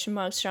quotation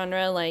marks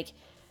genre, like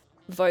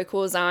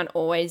vocals aren't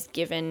always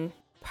given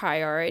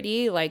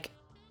priority. Like,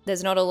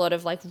 there's not a lot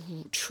of like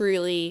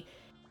truly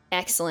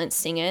excellent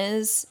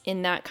singers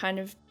in that kind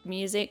of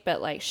music,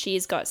 but like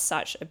she's got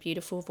such a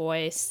beautiful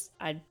voice.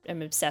 I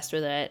am obsessed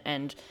with it,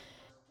 and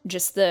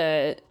just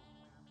the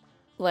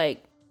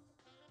like,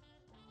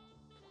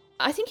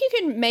 I think you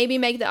can maybe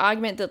make the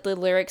argument that the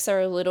lyrics are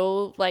a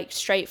little like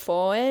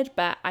straightforward,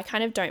 but I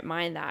kind of don't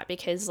mind that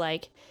because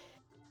like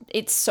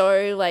it's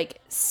so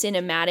like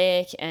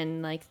cinematic,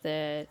 and like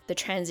the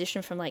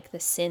transition from like the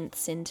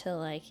synths into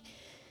like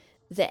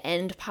the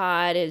end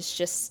part is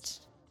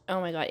just,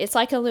 oh my God, it's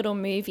like a little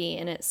movie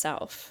in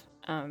itself.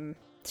 So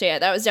yeah,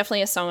 that was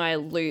definitely a song I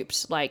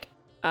looped like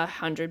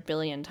 100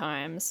 billion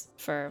times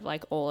for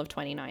like all of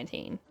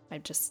 2019. I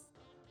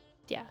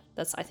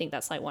think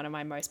that's like one of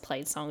my most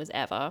played songs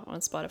ever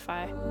on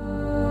Spotify.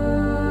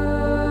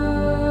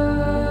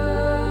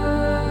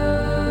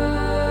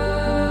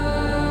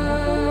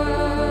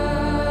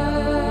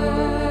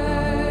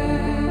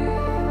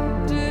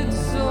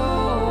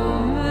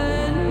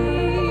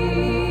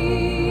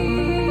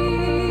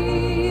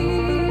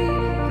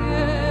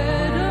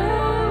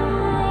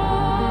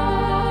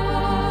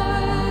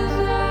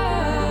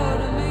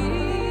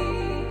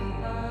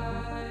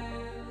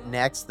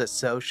 Next, The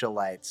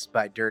Socialites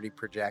by Dirty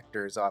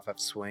Projectors off of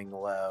Swing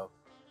Low,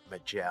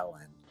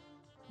 Magellan.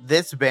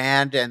 This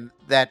band and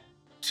that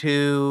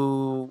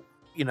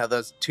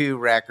those two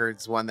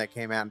records, one that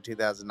came out in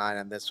 2009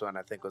 and this one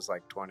I think was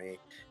like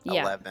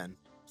 2011.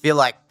 Feel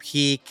like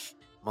peak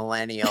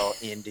millennial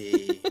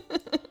indie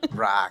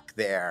rock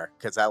there,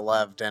 because I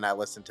loved and I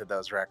listened to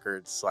those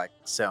records like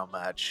so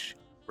much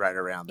right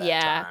around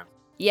that time.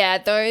 Yeah,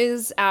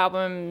 those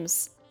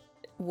albums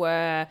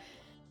were...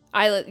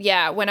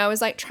 when I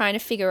was like trying to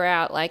figure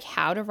out like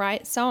how to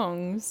write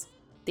songs,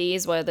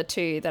 these were the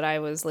two that I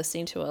was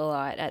listening to a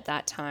lot at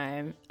that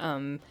time.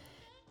 And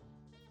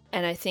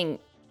I think,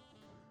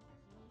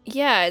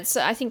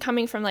 I think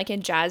coming from like a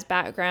jazz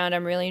background,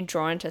 I'm really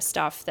drawn to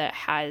stuff that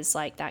has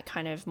like that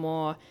kind of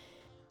more,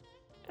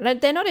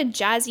 they're not a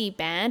jazzy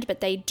band, but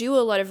they do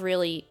a lot of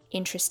really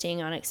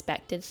interesting,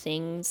 unexpected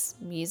things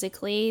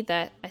musically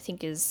that I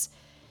think is,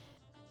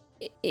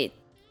 it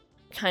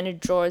kind of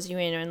draws you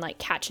in and like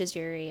catches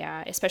your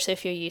ear, especially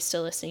if you're used to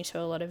listening to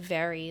a lot of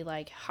very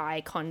like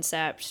high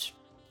concept,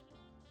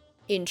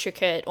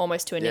 intricate,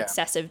 almost to an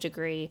excessive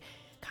degree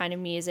kind of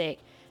music.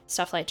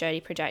 Stuff like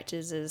Dirty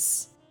Projectors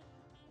is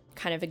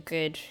kind of a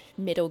good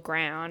middle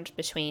ground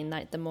between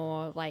like the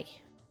more like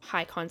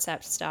high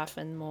concept stuff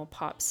and more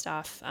pop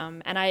stuff.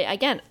 And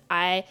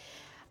I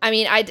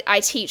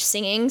teach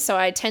singing, so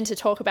I tend to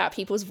talk about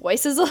people's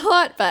voices a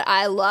lot, but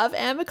I love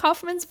Amber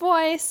Kaufman's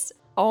voice.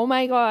 Oh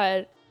my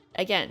God.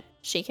 Again,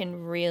 she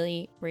can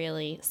really,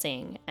 really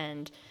sing.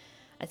 And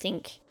I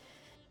think,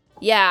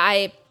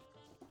 I've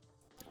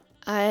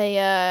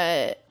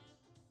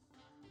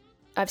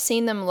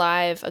seen them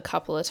live a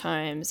couple of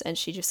times and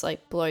she just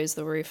like blows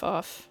the roof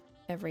off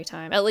every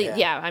time. At least,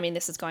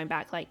 this is going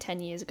back like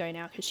 10 years ago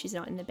now because she's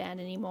not in the band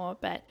anymore,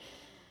 but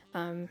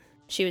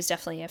she was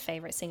definitely a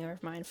favorite singer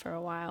of mine for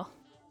a while.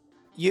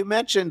 You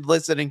mentioned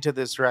listening to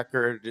this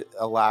record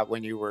a lot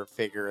when you were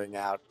figuring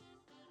out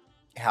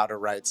how to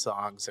write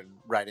songs and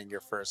writing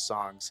your first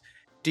songs.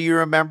 Do you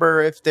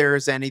remember if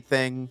there's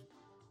anything,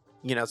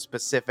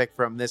 specific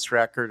from this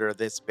record or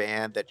this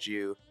band that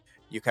you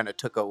kind of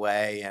took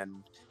away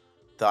and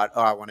thought,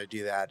 oh, I want to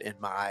do that in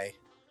my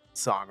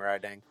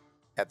songwriting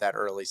at that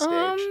early stage?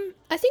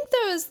 I think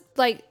there was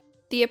like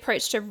the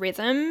approach to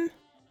rhythm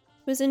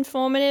was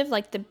informative,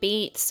 like the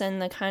beats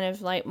and the kind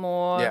of like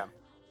more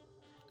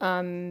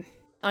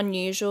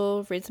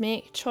unusual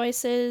rhythmic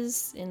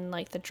choices in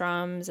like the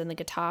drums and the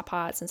guitar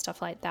parts and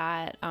stuff like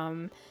that.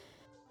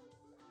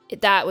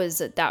 That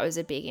was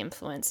a big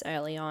influence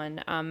early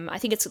on. I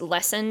think it's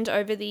lessened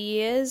over the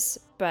years,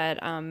 but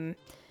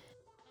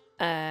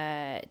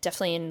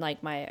definitely in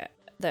like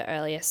the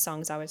earliest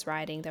songs I was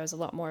writing, there was a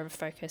lot more of a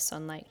focus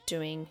on like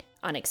doing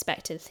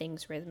unexpected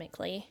things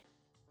rhythmically.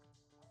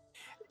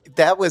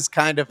 That was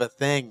kind of a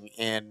thing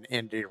in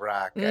indie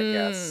rock, I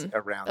guess,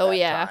 around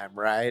that time,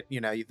 right?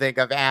 You think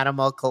of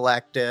Animal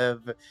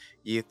Collective,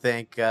 you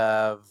think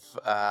of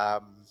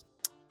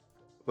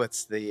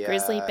what's the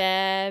Grizzly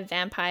Bear,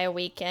 Vampire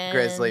Weekend.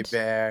 Grizzly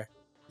Bear,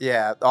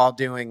 all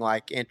doing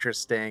like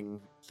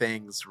interesting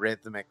things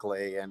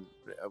rhythmically and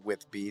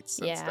with beats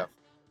and stuff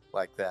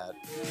like that.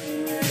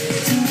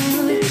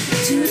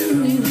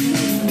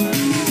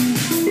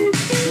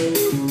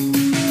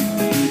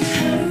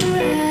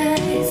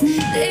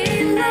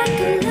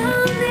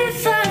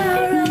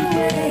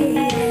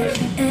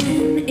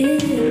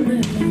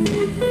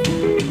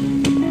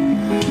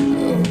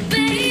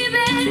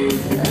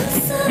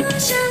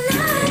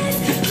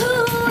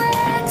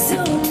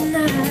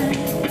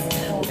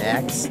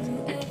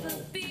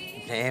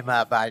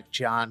 Naima by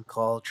John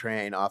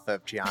Coltrane off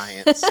of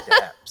Giant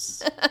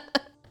Steps.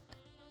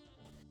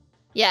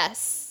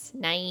 Yes,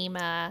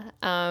 Naima.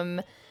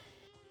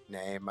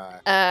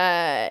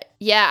 Naima.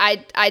 Yeah,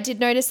 I did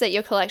notice that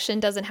your collection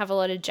doesn't have a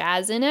lot of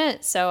jazz in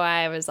it, so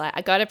I was like,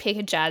 I gotta pick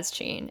a jazz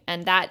tune,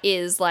 and that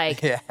is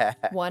like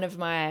one of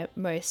my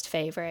most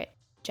favorite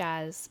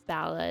jazz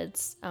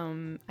ballads.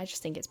 I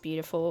just think it's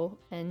beautiful,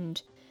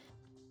 and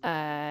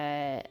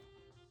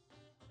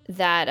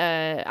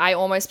that I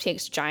almost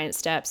picked Giant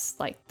Steps,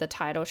 like the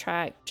title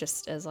track,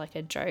 just as like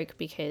a joke,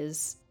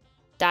 because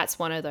that's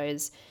one of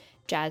those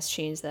jazz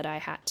tunes that I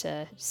had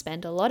to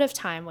spend a lot of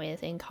time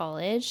with in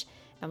college,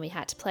 and we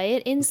had to play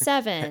it in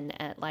 7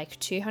 at like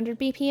 200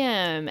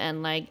 BPM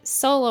and like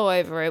solo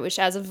over it, which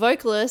as a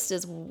vocalist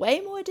is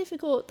way more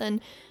difficult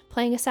than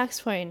playing a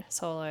saxophone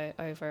solo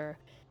over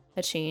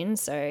a tune.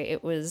 So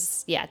it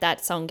was, yeah,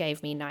 that song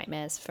gave me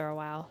nightmares for a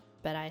while,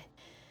 but I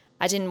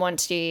didn't want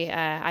to,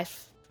 I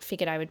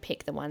figured I would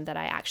pick the one that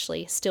I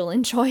actually still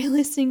enjoy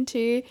listening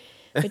to,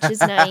 which is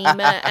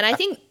Naima. And I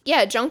think,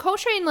 yeah, John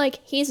Coltrane,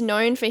 like, he's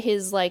known for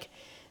his like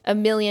a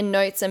million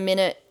notes a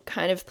minute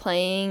kind of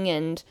playing,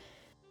 and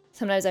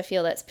sometimes I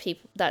feel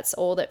that's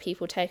all that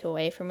people take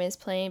away from his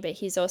playing, but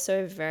he's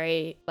also a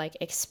very like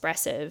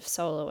expressive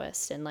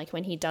soloist, and like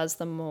when he does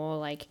the more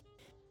like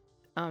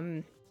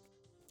kind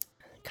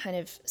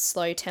of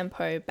slow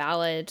tempo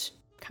ballad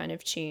kind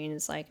of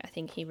tunes, like I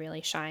think he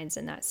really shines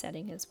in that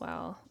setting as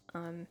well.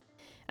 And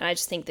I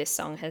just think this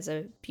song has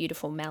a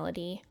beautiful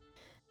melody,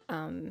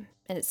 and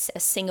it's a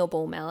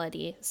singable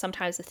melody.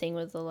 Sometimes the thing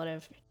with a lot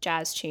of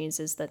jazz tunes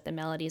is that the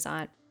melodies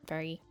aren't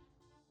very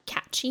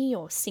catchy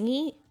or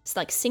singy. It's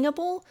like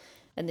singable,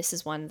 and this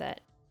is one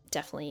that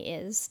definitely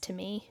is to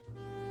me.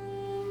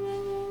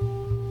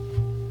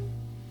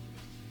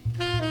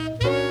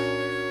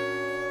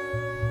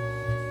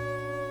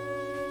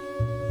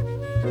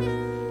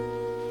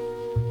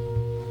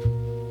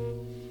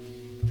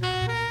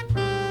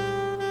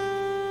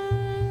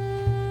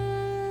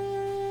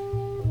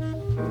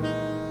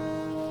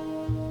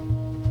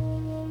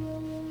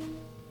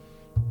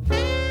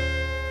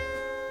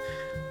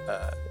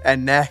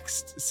 And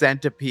next,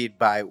 Centipede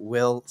by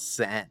Will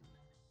Sen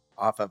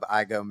off of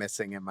I Go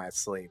Missing in My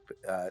Sleep,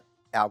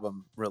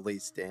 album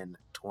released in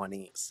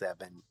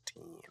 2017.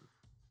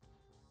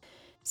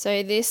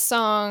 So this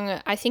song,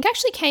 I think,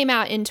 actually came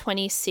out in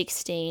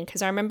 2016,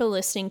 because I remember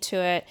listening to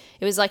it.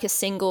 It was like a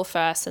single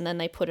first, and then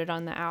they put it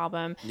on the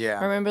album. Yeah.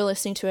 I remember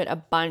listening to it a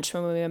bunch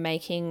when we were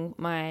making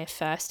my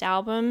first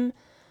album.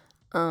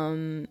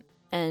 And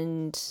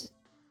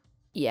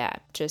yeah,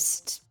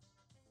 just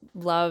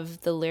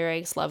love the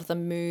lyrics, love the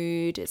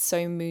mood. It's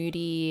so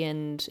moody,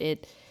 and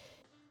it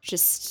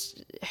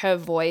just, her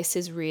voice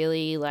is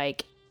really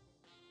like,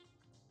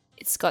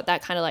 it's got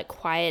that kind of like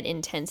quiet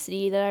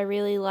intensity that I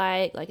really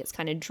like. Like it's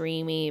kind of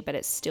dreamy, but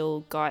it's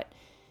still got,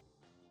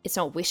 it's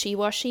not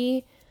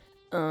wishy-washy.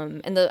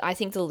 And I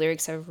think the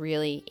lyrics are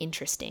really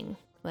interesting.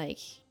 Like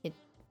it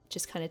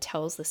just kind of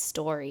tells the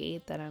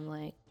story that I'm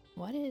like,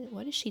 what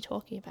is she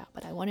talking about?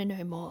 But I want to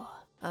know more.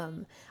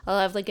 I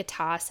love the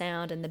guitar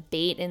sound and the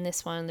beat in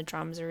this one. The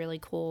drums are really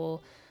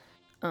cool.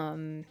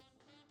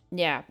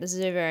 Yeah, this is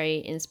a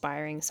very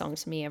inspiring song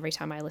to me. Every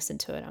time I listen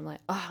to it, I'm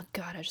like, oh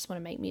God, I just want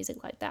to make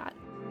music like that.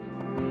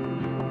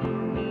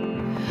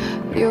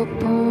 You're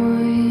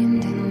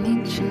pointing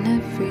each and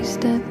every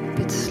step.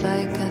 It's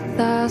like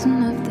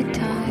 1,000 of the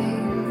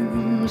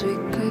times we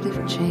could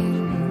have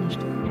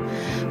changed.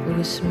 We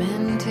were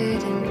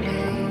cemented in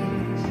place.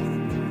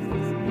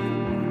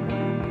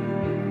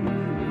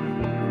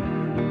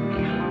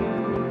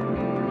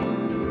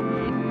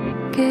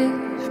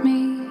 Give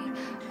me.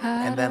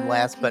 And then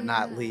last but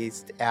not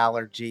least,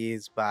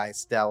 Allergies by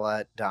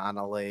Stella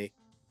Donnelly,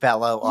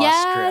 fellow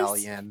Yes.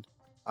 Australian,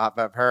 off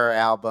of her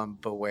album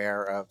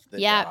Beware of the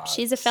Dogs.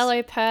 She's a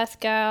fellow Perth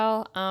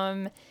girl.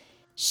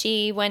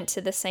 She went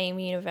to the same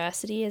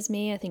university as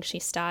me. I think she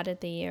started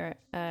the year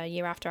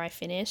after I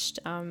finished.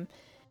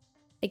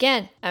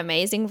 Again,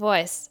 amazing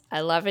voice.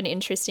 I love an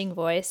interesting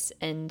voice,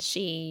 and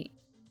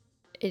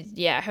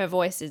her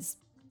voice is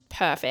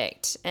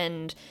perfect.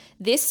 And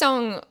this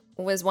song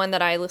was one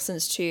that I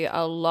listened to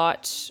a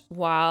lot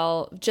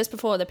while just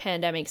before the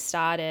pandemic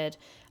started.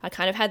 I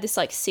kind of had this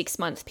like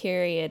 6-month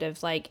period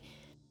of like,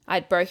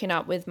 I'd broken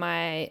up with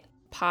my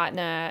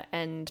partner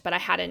but I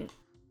hadn't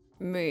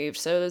moved.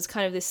 So it was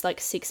kind of this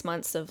like 6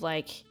 months of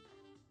like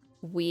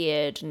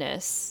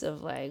weirdness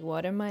of like,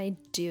 what am I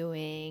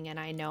doing? And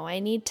I know I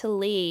need to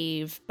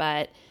leave,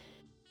 but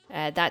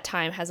that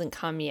time hasn't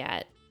come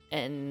yet.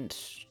 And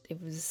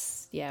it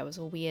was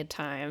a weird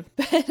time.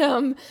 But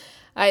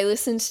I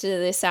listened to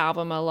this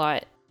album a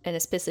lot,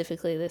 and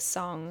specifically this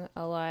song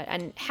a lot.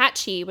 And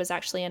Hatchie was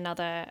actually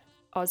another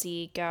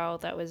Aussie girl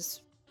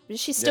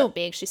she's still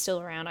big, she's still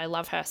around. I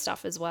love her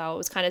stuff as well. It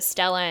was kind of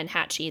Stella and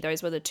Hatchie.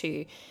 Those were the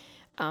two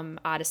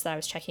artists that I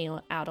was checking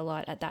out a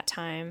lot at that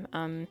time.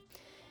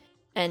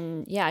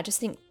 And yeah, I just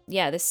think,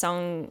 this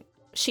song,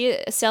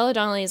 Stella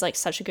Donnelly is like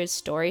such a good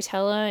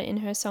storyteller in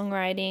her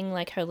songwriting.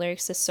 Like her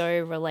lyrics are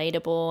so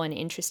relatable and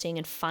interesting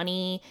and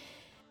funny.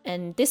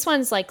 And this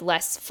one's like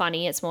less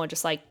funny. It's more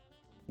just like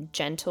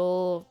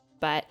gentle.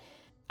 But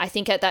I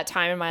think at that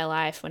time in my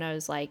life when I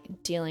was like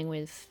dealing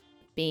with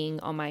being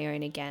on my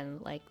own again,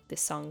 like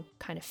this song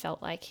kind of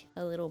felt like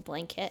a little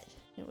blanket.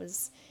 It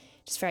was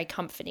just very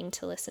comforting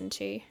to listen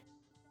to.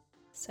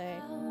 So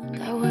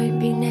I won't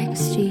be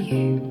next to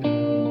you.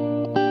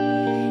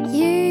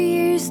 You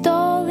used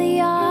all the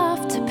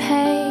afterpay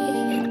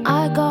and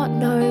I got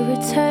no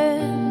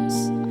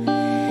returns.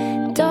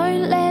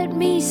 Don't let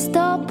me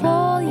stop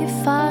all your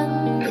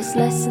fun. There's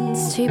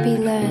lessons to be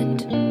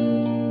learned.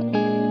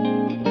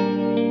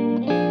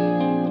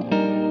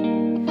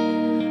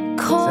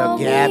 So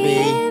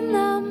Gabby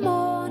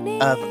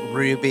of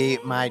Ruby,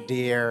 my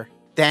dear,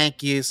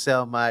 thank you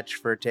so much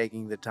for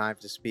taking the time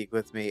to speak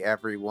with me,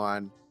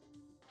 everyone.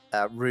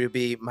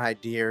 Ruby, my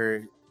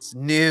dear's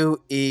new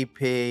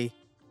EP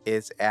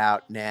is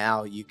out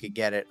now. You could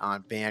get it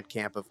on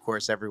Bandcamp. Of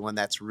course, everyone,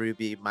 that's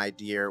Ruby, my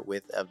dear,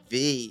 with a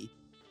V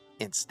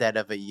instead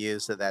of a U.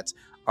 So that's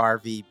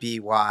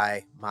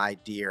RVBY,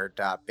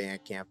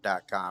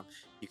 mydear.bandcamp.com.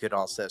 You could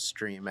also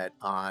stream it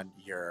on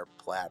your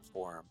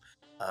platform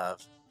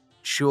of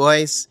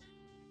choice.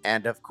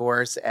 And of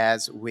course,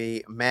 as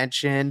we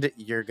mentioned,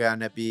 you're going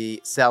to be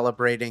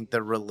celebrating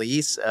the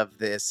release of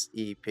this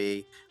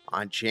EP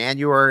on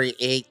January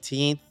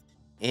 18th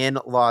in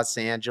Los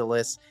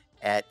Angeles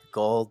at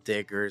Gold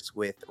Diggers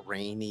with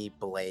Rainey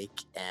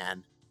Blake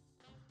and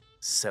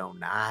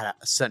Sonoda.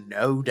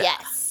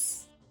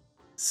 yes.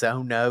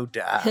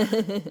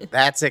 Sonoda.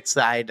 That's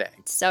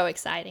exciting. So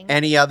exciting.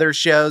 Any other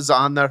shows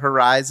on the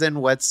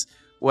horizon? What's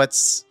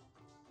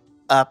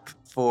up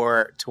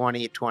for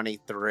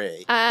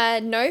 2023?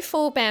 No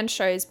full band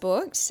shows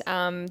booked,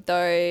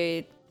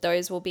 though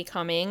those will be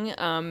coming.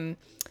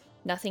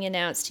 Nothing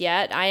announced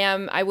yet.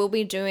 I will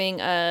be doing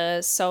a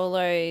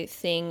solo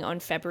thing on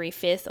February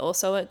 5th,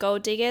 also at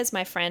Gold Diggers.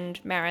 My friend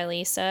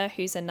Marilisa,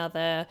 who's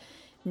another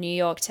New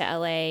York to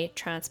LA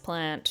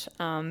transplant,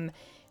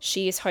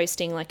 she's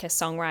hosting like a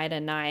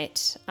songwriter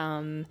night.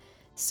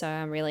 So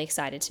I'm really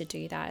excited to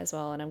do that as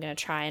well. And I'm going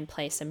to try and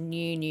play some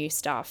new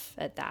stuff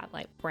at that,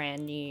 like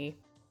brand new,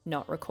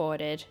 not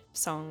recorded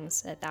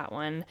songs at that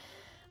one.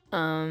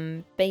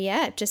 But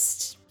yeah,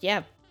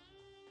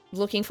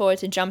 looking forward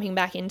to jumping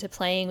back into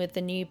playing with the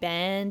new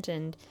band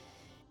and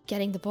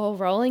getting the ball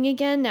rolling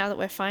again now that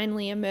we're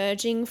finally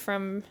emerging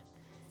from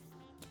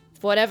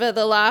whatever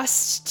the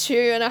last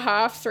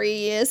 2.5-3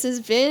 years has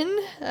been.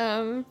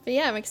 But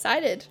yeah, I'm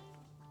excited.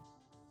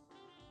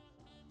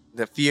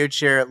 The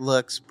future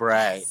looks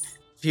bright.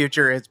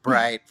 Future is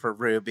bright for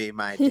Ruby,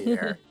 my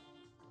dear.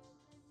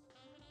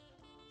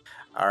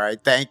 All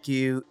right. Thank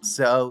you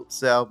so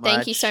much.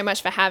 Thank you so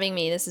much for having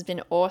me. This has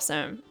been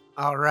awesome.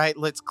 All right.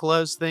 Let's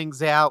close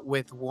things out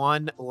with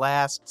one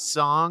last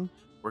song.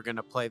 We're going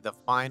to play the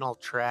final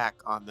track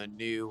on the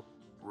new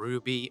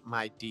Ruby,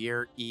 My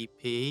Dear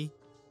EP.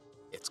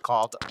 It's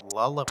called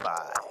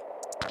Lullaby.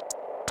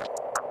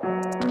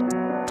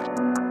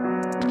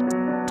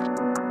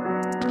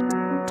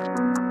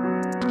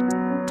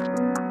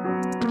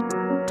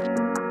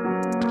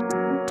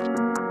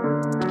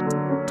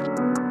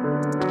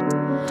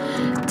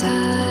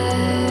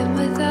 Time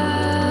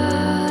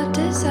without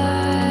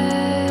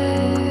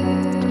desire,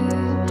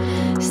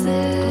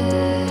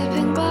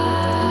 slipping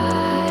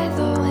by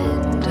the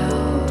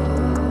window,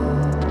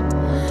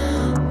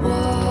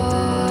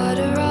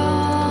 water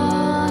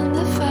on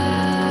the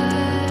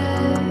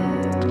fire,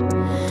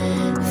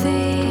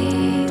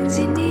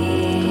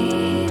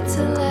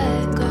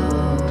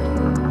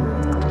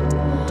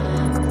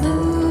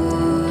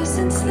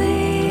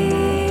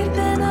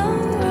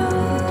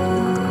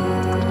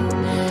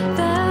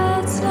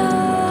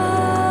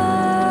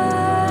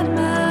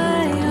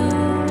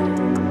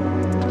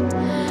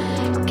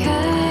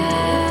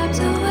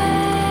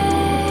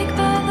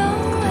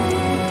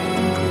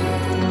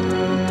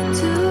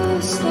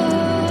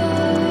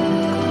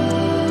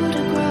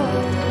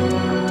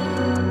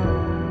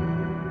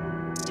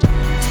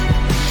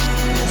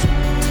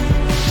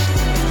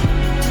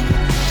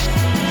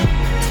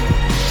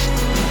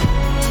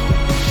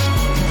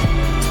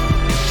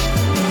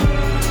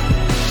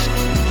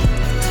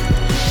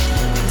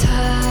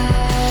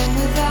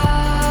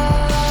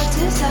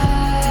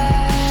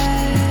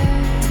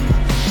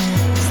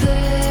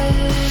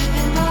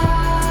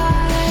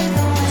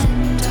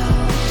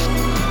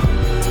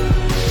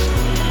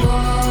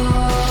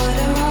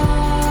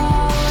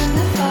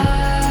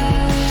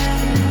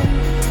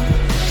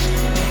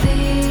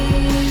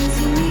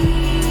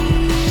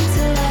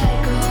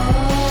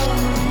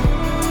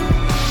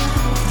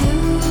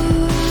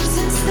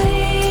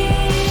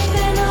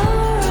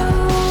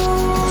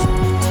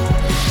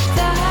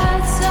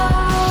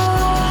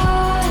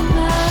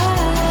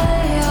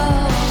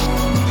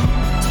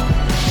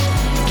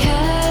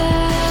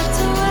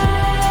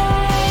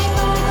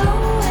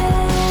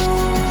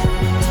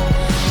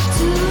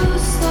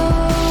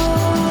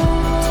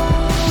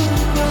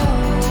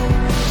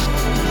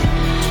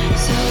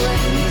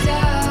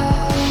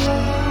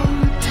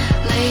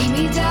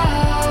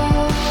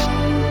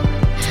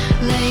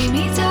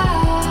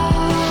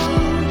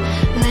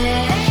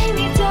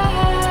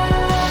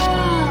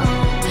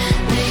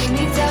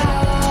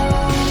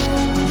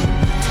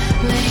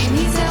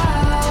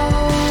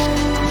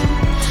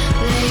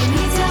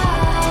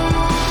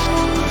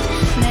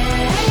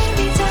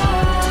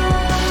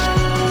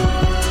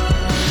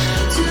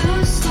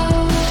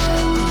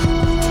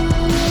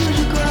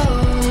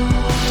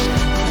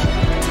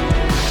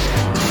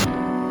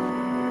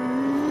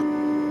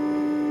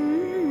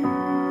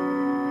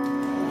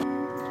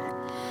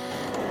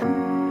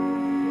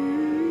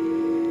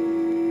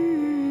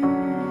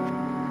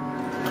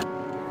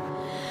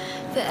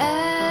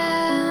 the